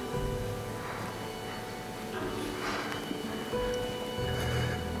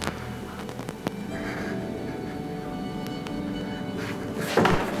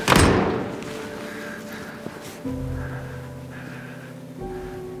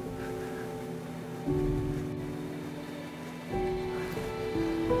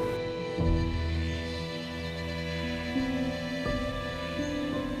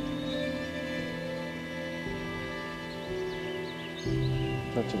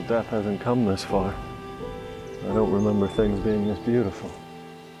 Touch of death hasn't come this far. I don't remember things being this beautiful.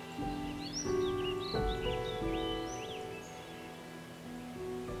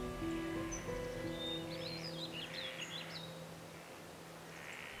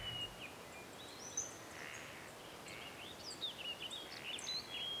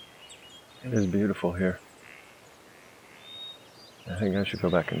 It is beautiful here. I think I should go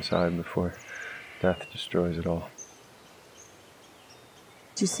back inside before death destroys it all.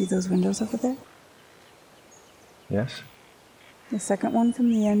 Do you see those windows over there? Yes? The second one from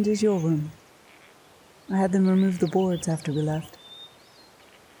the end is your room. I had them remove the boards after we left.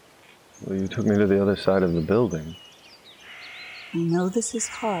 Well, you took me to the other side of the building. I know this is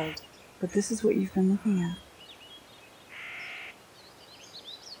hard, but this is what you've been looking at.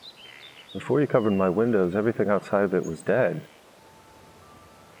 Before you covered my windows, everything outside of it was dead.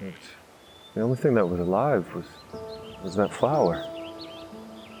 The only thing that was alive was that flower.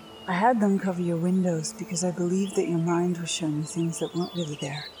 I had them cover your windows because I believed that your mind was showing you things that weren't really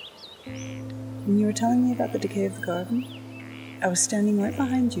there. When you were telling me about the decay of the garden, I was standing right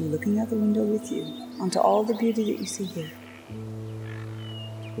behind you, looking out the window with you, onto all the beauty that you see here.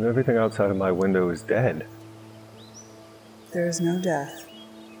 And everything outside of my window is dead. There is no death.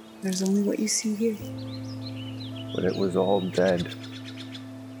 There's only what you see here. But it was all dead.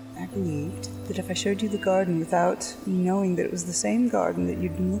 I believed that if I showed you the garden without you knowing that it was the same garden that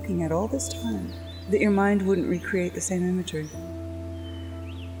you'd been looking at all this time, that your mind wouldn't recreate the same imagery.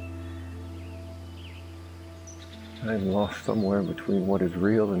 I'm lost somewhere between what is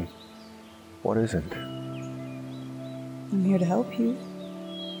real and what isn't. I'm here to help you.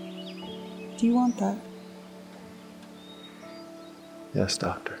 Do you want that? Yes,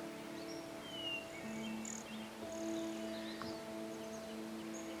 Doctor.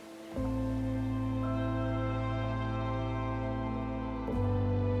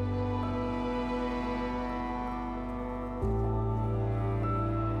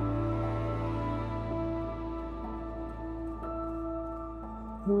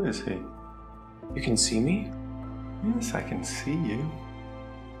 Who is he? You can see me? Yes, I can see you.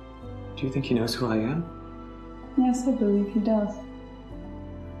 Do you think he knows who I am? Yes, I believe he does.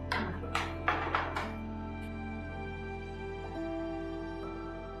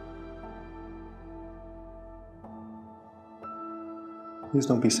 Please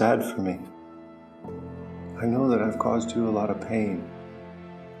don't be sad for me. I know that I've caused you a lot of pain.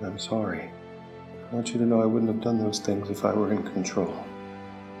 And I'm sorry. I want you to know I wouldn't have done those things if I were in control.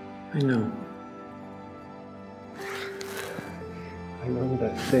 I know. I know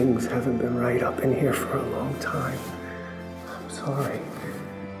that things haven't been right up in here for a long time. I'm sorry.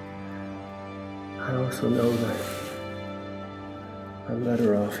 I also know that I'm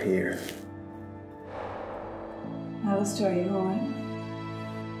better off here. Alistair, are you alright?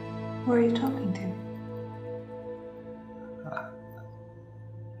 Who are you talking to?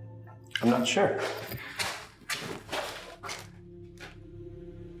 I'm not sure.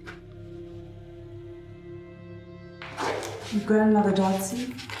 Your grandmother,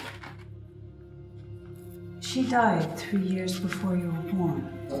 Dotsie, she died 3 years before you were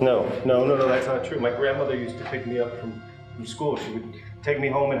born. No, that's not true. My grandmother used to pick me up from school. She would take me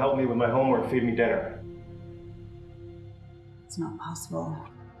home and help me with my homework, feed me dinner. It's not possible.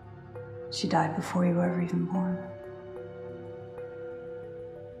 She died before you were ever even born.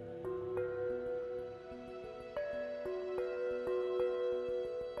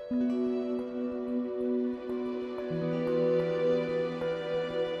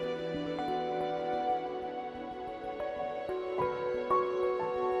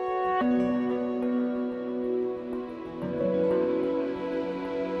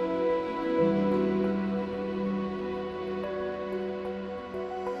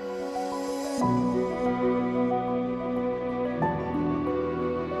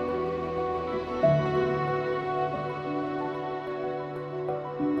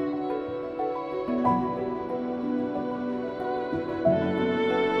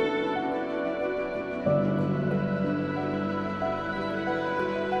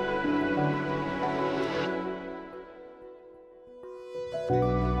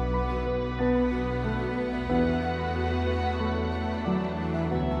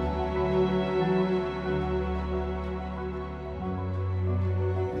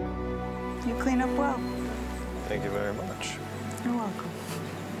 You clean up well. Thank you very much. You're welcome.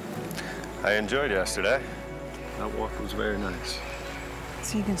 I enjoyed yesterday. That walk was very nice.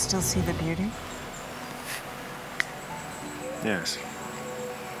 So you can still see the beauty? Yes.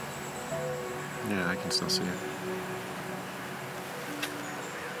 Yeah, I can still see it.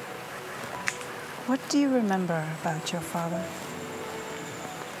 What do you remember about your father?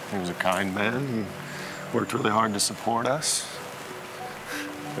 He was a kind man. He worked really hard to support us.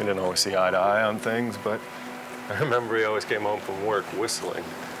 We didn't always see eye to eye on things, but I remember he always came home from work whistling.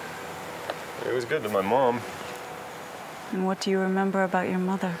 He was good to my mom. And what do you remember about your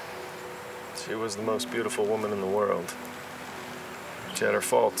mother? She was the most beautiful woman in the world. She had her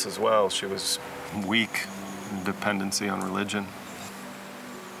faults as well. She was weak in dependency on religion.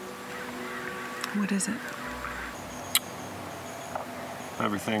 What is it?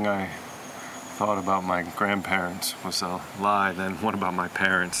 Everything I thought about my grandparents was a lie. Then what about my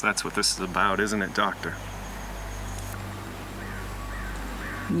parents? That's what this is about, isn't it, Doctor?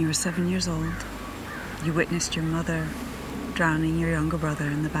 When you were 7 years old, you witnessed your mother drowning your younger brother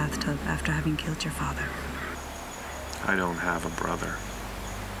in the bathtub after having killed your father. I don't have a brother.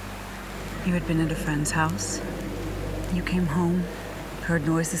 You had been at a friend's house. You came home, heard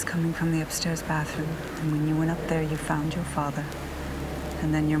noises coming from the upstairs bathroom, and when you went up there, you found your father.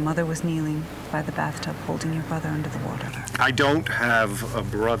 And then your mother was kneeling by the bathtub, holding your brother under the water. I don't have a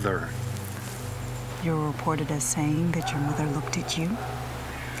brother. You were reported as saying that your mother looked at you,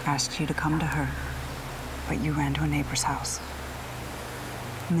 asked you to come to her, but you ran to a neighbor's house.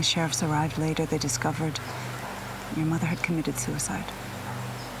 When the sheriffs arrived later, they discovered your mother had committed suicide.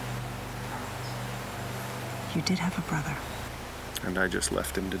 You did have a brother. And I just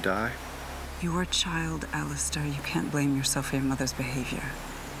left him to die? You were a child, Alistair. You can't blame yourself for your mother's behavior.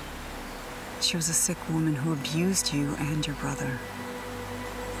 She was a sick woman who abused you and your brother.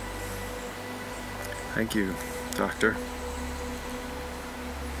 Thank you, Doctor.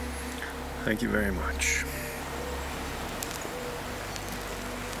 Thank you very much.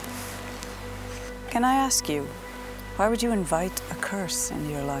 Can I ask you, why would you invite a curse into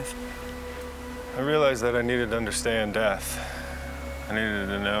your life? I realized that I needed to understand death. I needed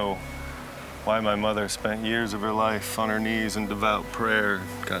to know why my mother spent years of her life on her knees in devout prayer,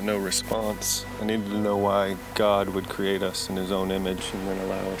 got no response. I needed to know why God would create us in his own image and then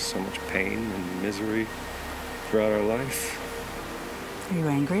allow us so much pain and misery throughout our life. Are you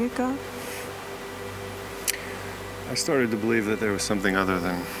angry at God? I started to believe that there was something other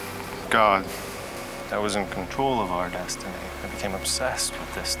than God that was in control of our destiny. I became obsessed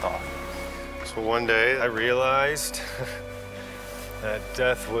with this thought. So one day I realized that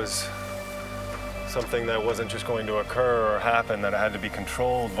death was something that wasn't just going to occur or happen, that it had to be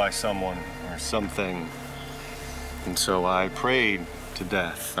controlled by someone or something. And so I prayed to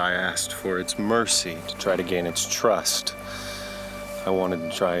death. I asked for its mercy to try to gain its trust. I wanted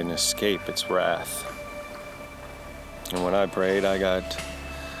to try and escape its wrath. And when I prayed, I got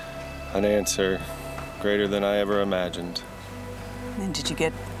an answer greater than I ever imagined. And did you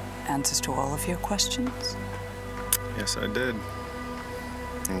get answers to all of your questions? Yes, I did.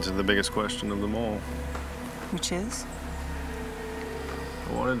 This is the biggest question of them all. Which is?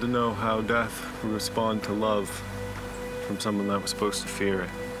 I wanted to know how death would respond to love from someone that was supposed to fear it.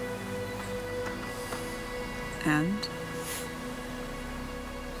 And?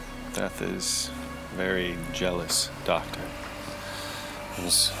 Death is very jealous, Doctor. It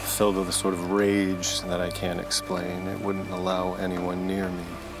was filled with a sort of rage that I can't explain. It wouldn't allow anyone near me.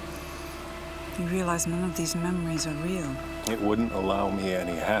 You realize none of these memories are real. It wouldn't allow me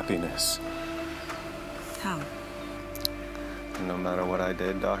any happiness. How? And no matter what I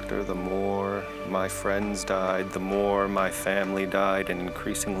did, Doctor, the more my friends died, the more my family died in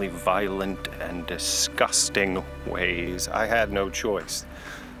increasingly violent and disgusting ways. I had no choice.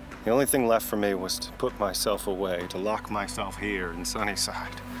 The only thing left for me was to put myself away, to lock myself here in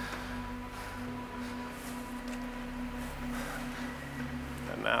Sunnyside.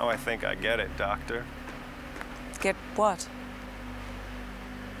 And now I think I get it, Doctor. Get what?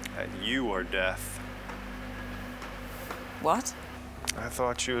 That you are death. What? I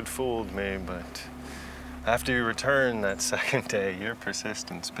thought you had fooled me, but after you returned that second day, your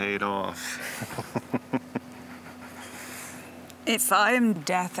persistence paid off. If I am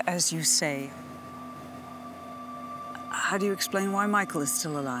death, as you say, how do you explain why Michael is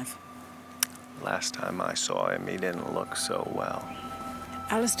still alive? Last time I saw him, he didn't look so well.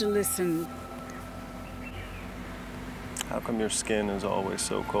 Alistair, listen. How come your skin is always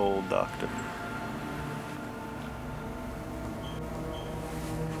so cold, Doctor?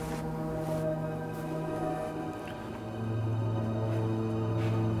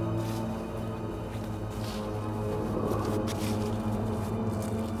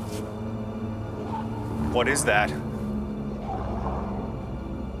 What is that?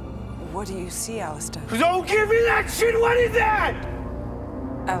 What do you see, Alistair? Don't give me that shit! What is that?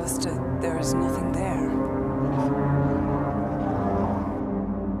 Alistair, there is nothing there.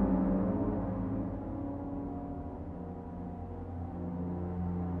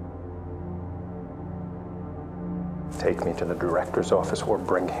 Take me to the director's office or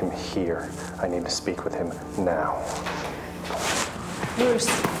bring him here. I need to speak with him now. Bruce,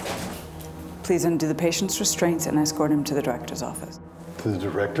 please undo the patient's restraints and escort him to the director's office. To the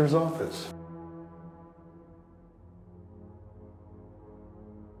director's office?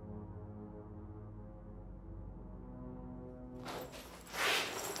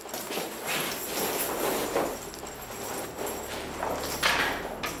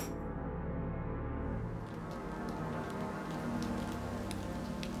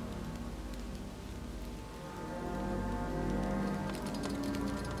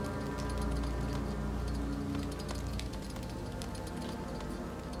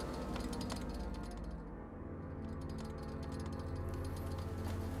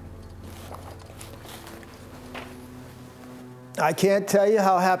 I can't tell you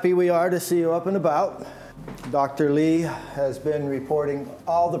how happy we are to see you up and about. Dr. Lee has been reporting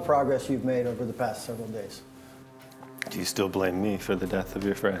all the progress you've made over the past several days. Do you still blame me for the death of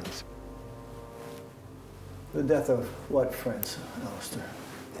your friends? The death of what friends, Alistair?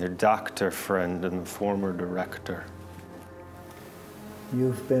 Your doctor friend and the former director.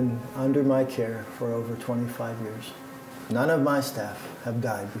 You've been under my care for over 25 years. None of my staff have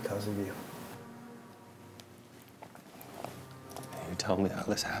died because of you. You tell me how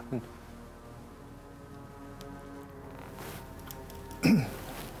this happened?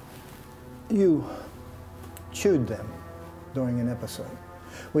 You chewed them during an episode.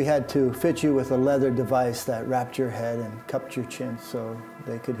 We had to fit you with a leather device that wrapped your head and cupped your chin so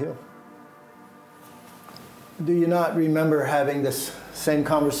they could heal. Do you not remember having this same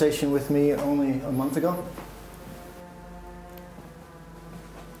conversation with me only a month ago?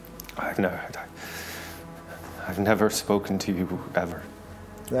 I've never spoken to you ever.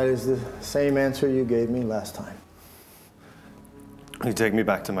 That is the same answer you gave me last time. You take me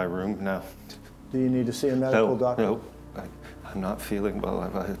back to my room now. Do you need to see a medical doctor? No, I'm not feeling well.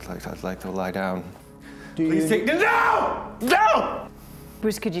 I'd like to lie down. Please take me. No! No!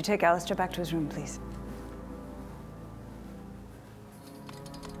 Bruce, could you take Alistair back to his room, please?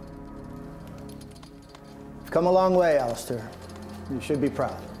 You've come a long way, Alistair. You should be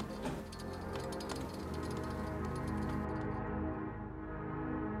proud.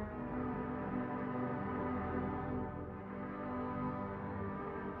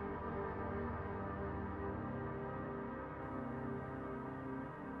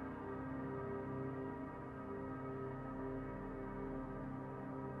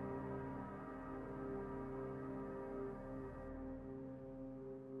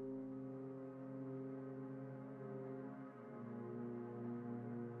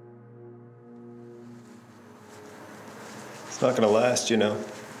 It's not gonna last, you know.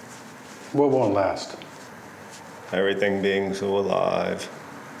 What won't last? Everything being so alive.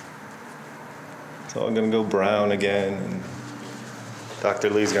 It's all gonna go brown again, and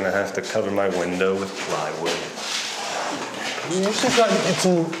Dr. Lee's gonna have to cover my window with plywood. You should try to get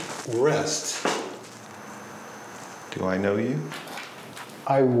some rest. Do I know you?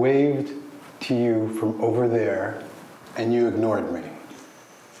 I waved to you from over there, and you ignored me.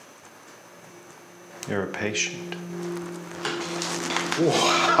 You're a patient.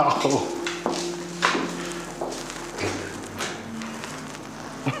 Wow.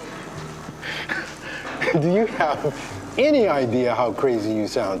 Do you have any idea how crazy you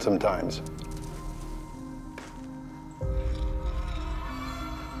sound sometimes?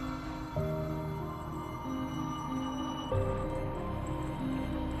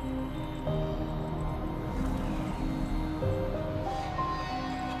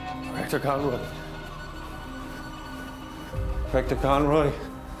 Director Conroy. Director Conroy.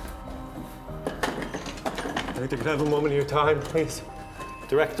 Director, can I have a moment of your time, please?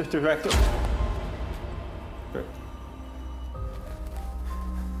 Director.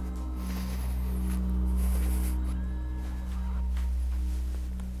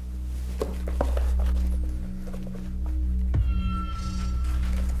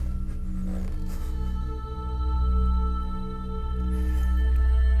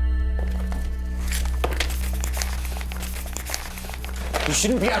 You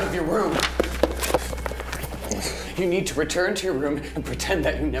shouldn't be out of your room. You need to return to your room and pretend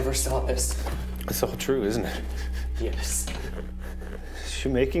that you never saw this. It's all true, isn't it? Yes. Is she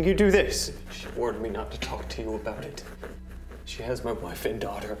making you do this? She warned me not to talk to you about it. She has my wife and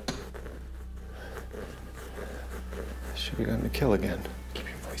daughter. She begun to kill again. Keep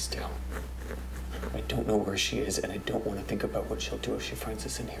your voice down. I don't know where she is, and I don't want to think about what she'll do if she finds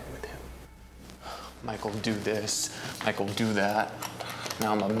us in here with him. Michael, do this. Michael, do that.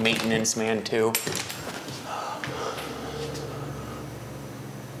 Now I'm a maintenance man, too.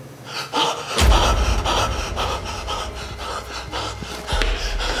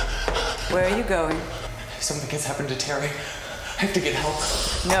 Where are you going? Something has happened to Terry. I have to get help.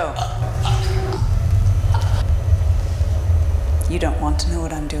 No. You don't want to know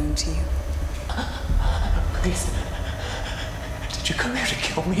what I'm doing to you. Please. Did you come here to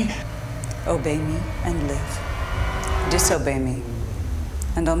kill me? Obey me and live. Disobey me,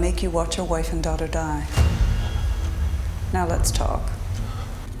 and I'll make you watch your wife and daughter die. Now let's talk.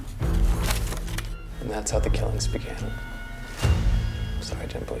 And that's how the killings began. Sorry I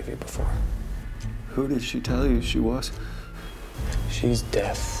didn't believe you before. Who did she tell you she was? She's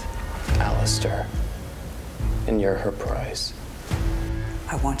Death, Alistair. And you're her prize.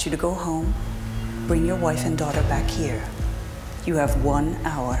 I want you to go home, bring your wife and daughter back here. You have 1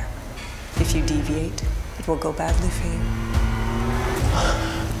 hour. If you deviate, it will go badly for you.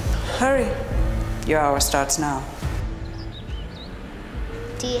 Hurry. Your hour starts now.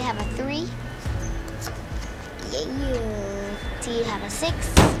 Do you have a 3? Yeah. Do you have a 6?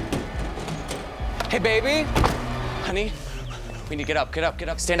 Hey, baby. Honey, we need to get up, get up, get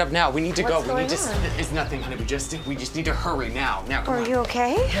up. Stand up now. We need to go. We need to. It's nothing, honey. We just need to hurry now. Now, come on. Are you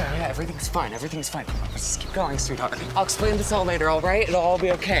okay? Yeah, everything's fine. Everything's fine. Come on, let's just keep going, sweetheart. I'll explain this all later, all right? It'll all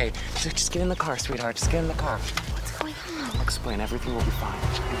be okay. So just get in the car, sweetheart. Just get in the car. What's going on? I'll explain. Everything will be fine.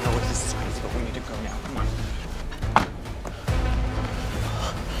 I know this is crazy, but we need to go now. Come on.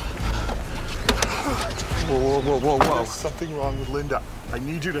 Whoa. There's something wrong with Linda. I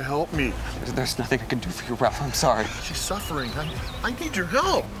need you to help me. There's nothing I can do for you, Ralph. I'm sorry. She's suffering. I need your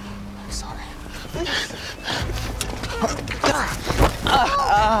help. I'm sorry. Daddy!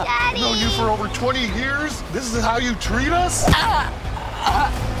 I've known you for over 20 years. This is how you treat us?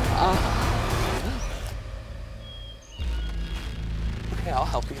 Okay, I'll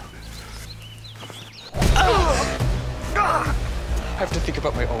help you. I have to think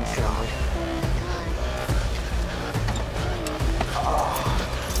about my own family.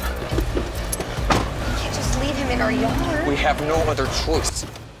 Just leave him in our yard. We have no other choice.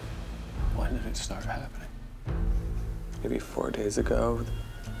 When did it start happening? Maybe 4 days ago.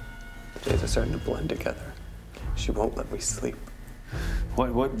 The days are starting to blend together. She won't let me sleep. What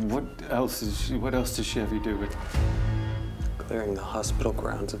else does she have you do with? Clearing the hospital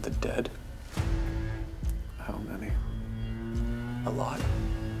grounds of the dead. How many? A lot.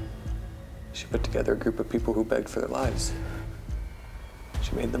 She put together a group of people who begged for their lives.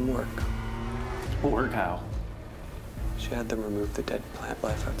 She made them work. Work how? She had them remove the dead plant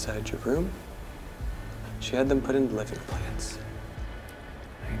life outside your room. She had them put in living plants.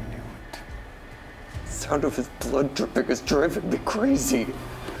 I knew it. The sound of his blood dripping is driving me crazy.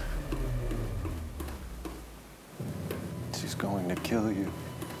 She's going to kill you.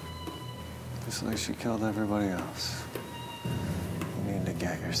 Just like she killed everybody else. You need to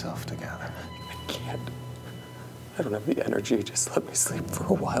get yourself together. I can't. I don't have the energy. Just let me sleep for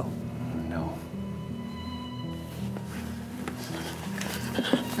a while. No.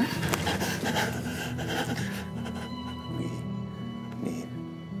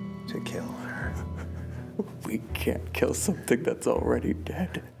 to kill her. We can't kill something that's already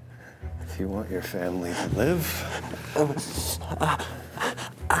dead. If you want your family to live,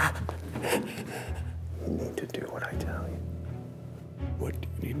 you need to do what I tell you. What do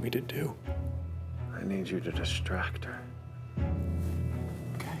you need me to do? I need you to distract her.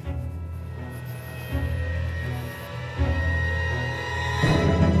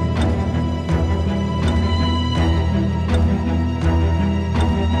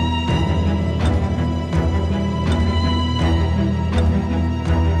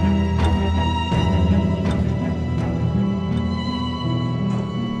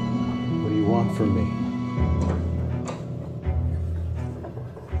 From me.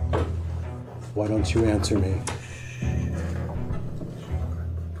 Why don't you answer me?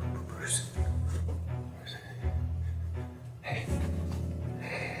 Bruce. Hey.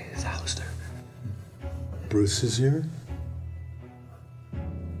 Hey, it's Alistair. Bruce is here?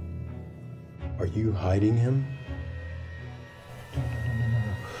 Are you hiding him?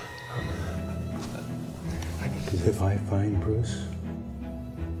 Because if I find Bruce,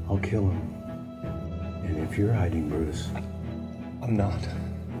 I'll kill him. And if you're hiding Bruce, I'm not.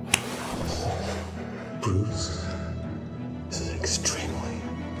 Bruce, this is extremely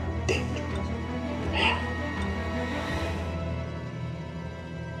dangerous.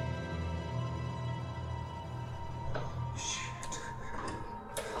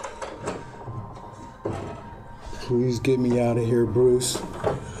 Please get me out of here, Bruce.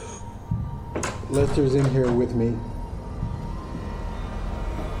 Lester's in here with me.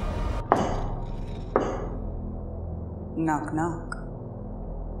 Knock, knock.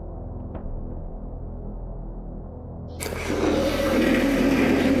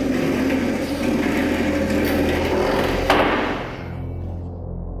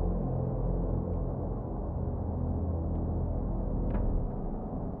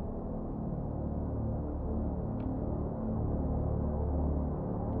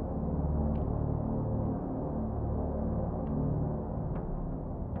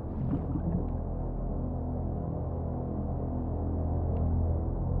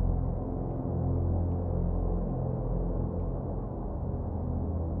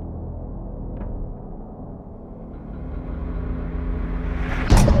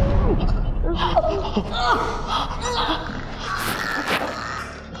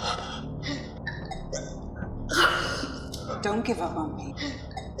 Don't give up on me.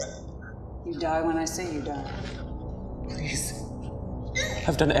 You die when I say you die. Please.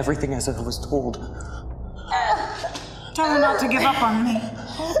 I've done everything as I was told. Tell her not to give up on me.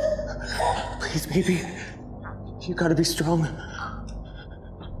 Please, baby. You gotta be strong.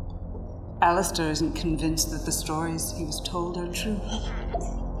 Alistair isn't convinced that the stories he was told are true.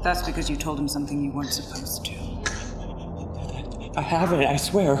 That's because you told him something you weren't supposed to. I haven't, I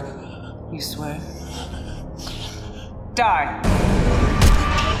swear. You swear? Die!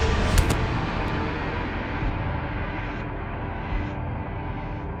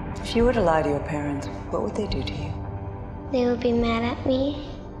 If you were to lie to your parents, what would they do to you? They would be mad at me.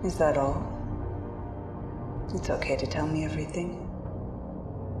 Is that all? It's okay to tell me everything.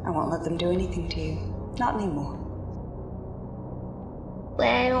 I won't let them do anything to you. Not anymore. But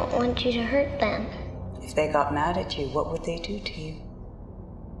I don't want you to hurt them. If they got mad at you, what would they do to you?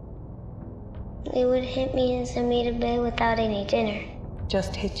 They would hit me and send me to bed without any dinner.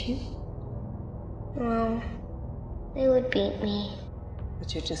 Just hit you? Well, they would beat me.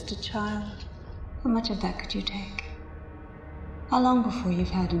 But you're just a child. How much of that could you take? How long before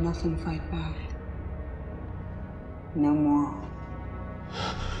you've had enough and fight back? No more.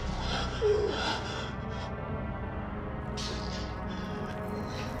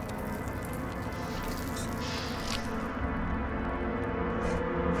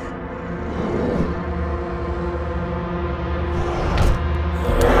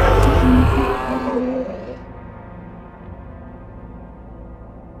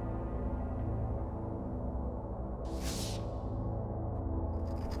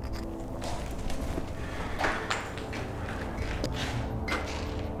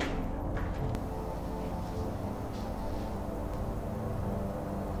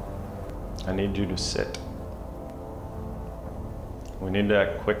 I need you to sit. We need to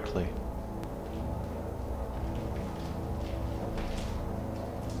act quickly.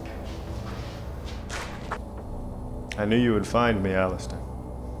 I knew you would find me, Alistair.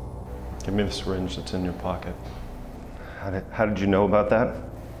 Give me the syringe that's in your pocket. How did you know about that?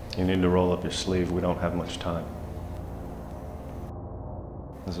 You need to roll up your sleeve. We don't have much time.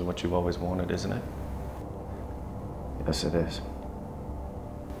 This is what you've always wanted, isn't it? Yes, it is.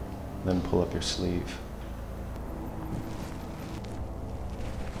 Then pull up your sleeve.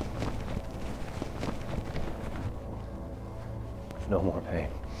 No more pain.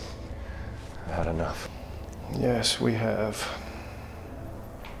 I've had enough. Yes, we have.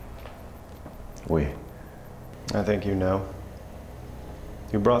 We? I think you know.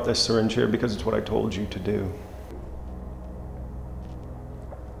 You brought this syringe here because it's what I told you to do.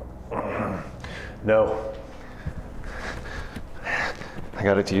 No. I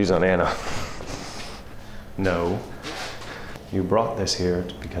got it to use on Anna. No. You brought this here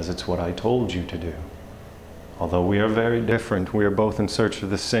because it's what I told you to do. Although we are very different, we are both in search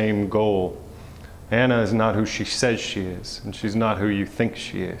of the same goal. Anna is not who she says she is, and she's not who you think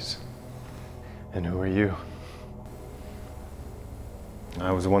she is. And who are you?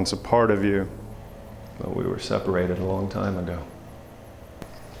 I was once a part of you, but we were separated a long time ago.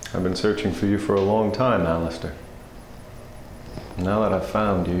 I've been searching for you for a long time, Alistair. Now that I've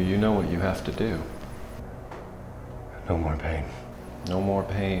found you, you know what you have to do. No more pain. No more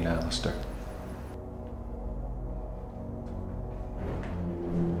pain, Alistair.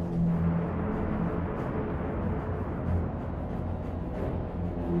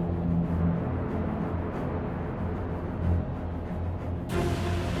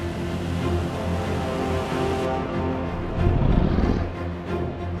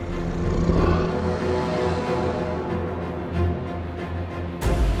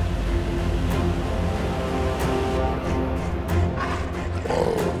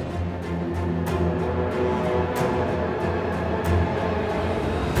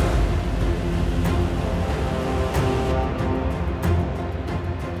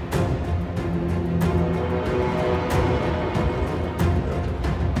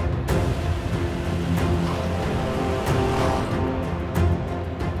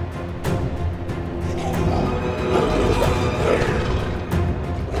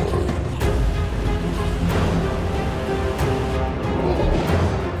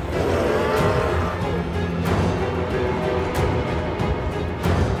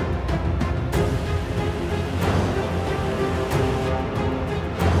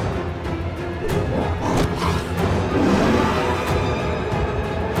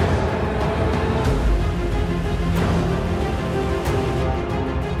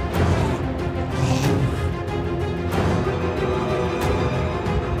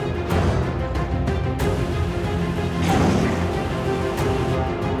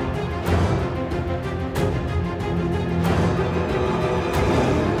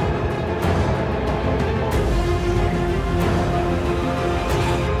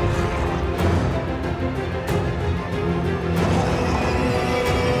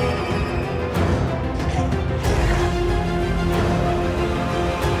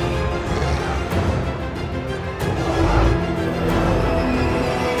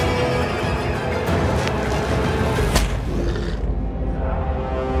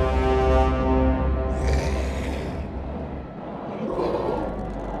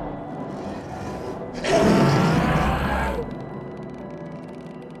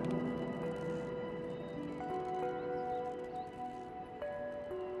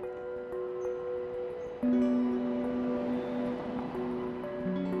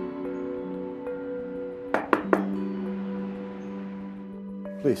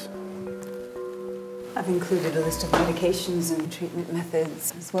 Please. I've included a list of medications and treatment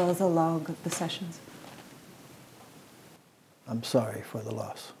methods, as well as a log of the sessions. I'm sorry for the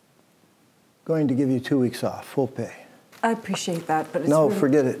loss. Going to give you 2 weeks off, full pay. I appreciate that, but it's No, really...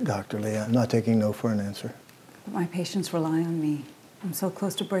 forget it, Dr. Lee. I'm not taking no for an answer. But my patients rely on me. I'm so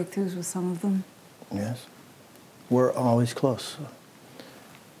close to breakthroughs with some of them. Yes? We're always close.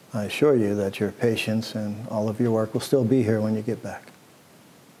 I assure you that your patients and all of your work will still be here when you get back.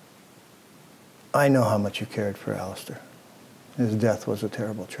 I know how much you cared for Alistair. His death was a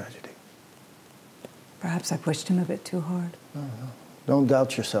terrible tragedy. Perhaps I pushed him a bit too hard. No. Don't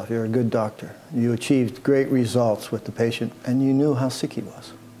doubt yourself. You're a good doctor. You achieved great results with the patient, and you knew how sick he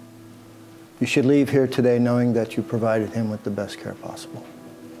was. You should leave here today knowing that you provided him with the best care possible.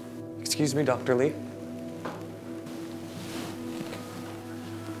 Excuse me, Dr. Lee.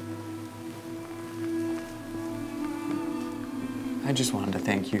 I just wanted to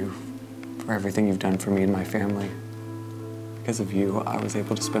thank you for everything you've done for me and my family. Because of you, I was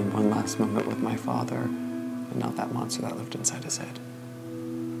able to spend one last moment with my father and not that monster that lived inside his head.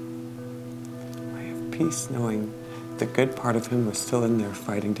 I have peace knowing the good part of him was still in there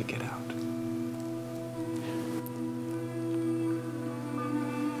fighting to get out.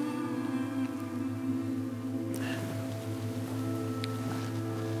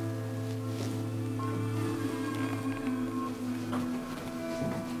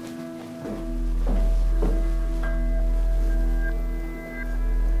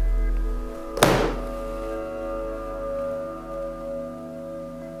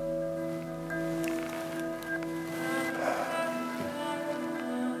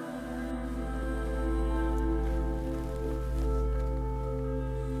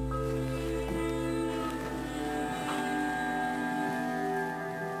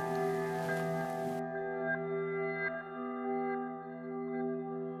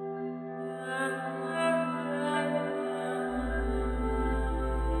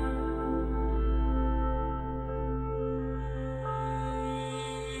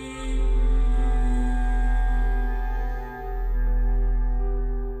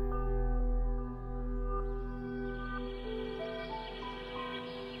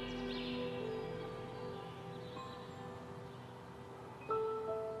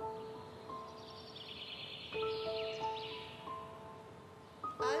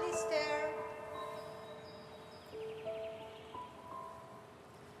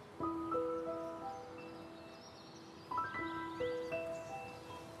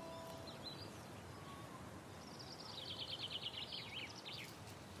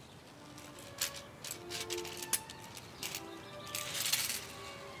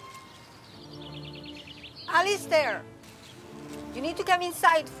 Alistair, you need to come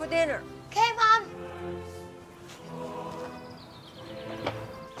inside for dinner. Okay, Mom.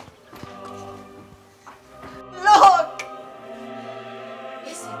 Look!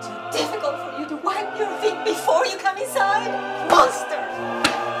 Is it too difficult for you to wipe your feet before you come inside? Monster!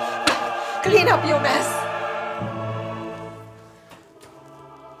 Clean up your mess.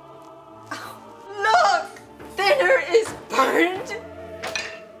 Oh, look! Dinner is burned.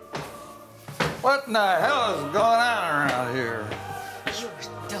 What in the hell is going on around here? Your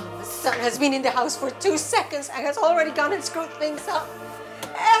dumb son has been in the house for 2 seconds and has already gone and screwed things up.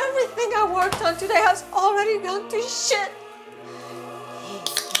 Everything I worked on today has already gone to shit.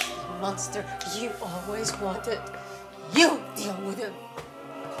 He's the monster you always wanted. You deal with him.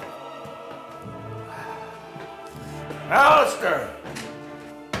 Alistair!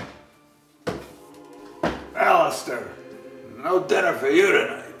 Alistair, no dinner for you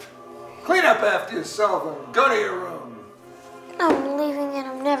tonight. Clean up after yourself and go to your room. I'm leaving and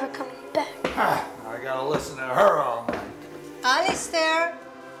I'm never coming back. I gotta listen to her all night. Alistair,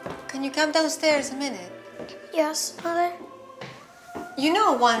 can you come downstairs a minute? Yes, Mother? You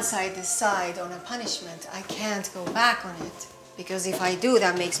know once I decide on a punishment, I can't go back on it. Because if I do,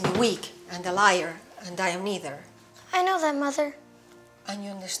 that makes me weak and a liar, and I am neither. I know that, Mother. And you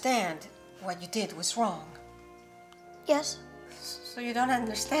understand what you did was wrong. Yes. So you don't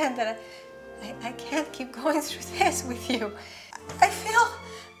understand that I can't keep going through this with you. I feel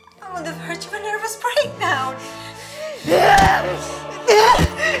I'm on the verge of a nervous breakdown. Dios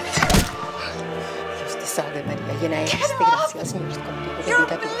te salve María, llena eres de gracia, el Señor es contigo. You're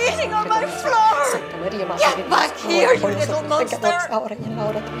bleeding on my floor! Santa María, Madre de Dios, Get back here, you por little nosotros pecadores, monster! ahora y en la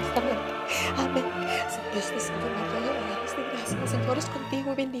hora de nuestra muerte. Amén. Dios te salve María, llena eres de gracia, el Señor es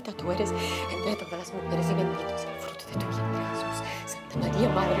contigo, bendita tú eres entre todas las mujeres y bendito es el fruto de tu vientre, Jesús. Santa María,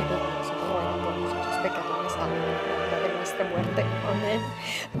 Madre de Dios, ruega por nosotros pecadores, ahora y en la hora de nuestra muerte. Amén.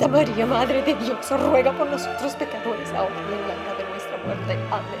 Santa María, Madre de Dios, ruega por nosotros pecadores, ahora y en la hora de nuestra muerte.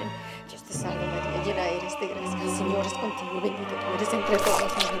 Amén. Dios te salve María, llena eres de gracia, el Señor es contigo, bendita tú eres entre todas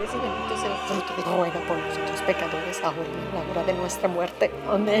las mujeres y bendito es el fruto de tu ruega por nosotros pecadores, ahora y en la hora de nuestra muerte.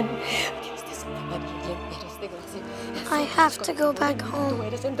 Amén. Dios te salve María, llena eres de gracia. I have to go back home. Tú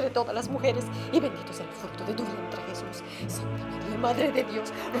eres entre todas las mujeres y bendito es el fruto de tu vientre, Jesús. Santa María, Madre de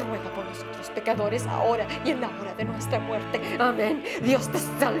Dios, ruega por nosotros pecadores ahora y en la hora de nuestra muerte. Amén. Dios te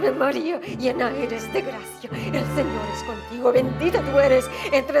salve María, llena eres de gracia. El Señor es contigo, bendita tú eres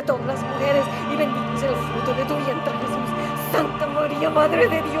entre todas las mujeres y bendito es el fruto de tu vientre, Jesús. Santa María, Madre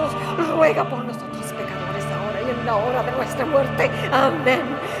de Dios, ruega por nosotros pecadores ahora y en la hora de nuestra muerte. Amén.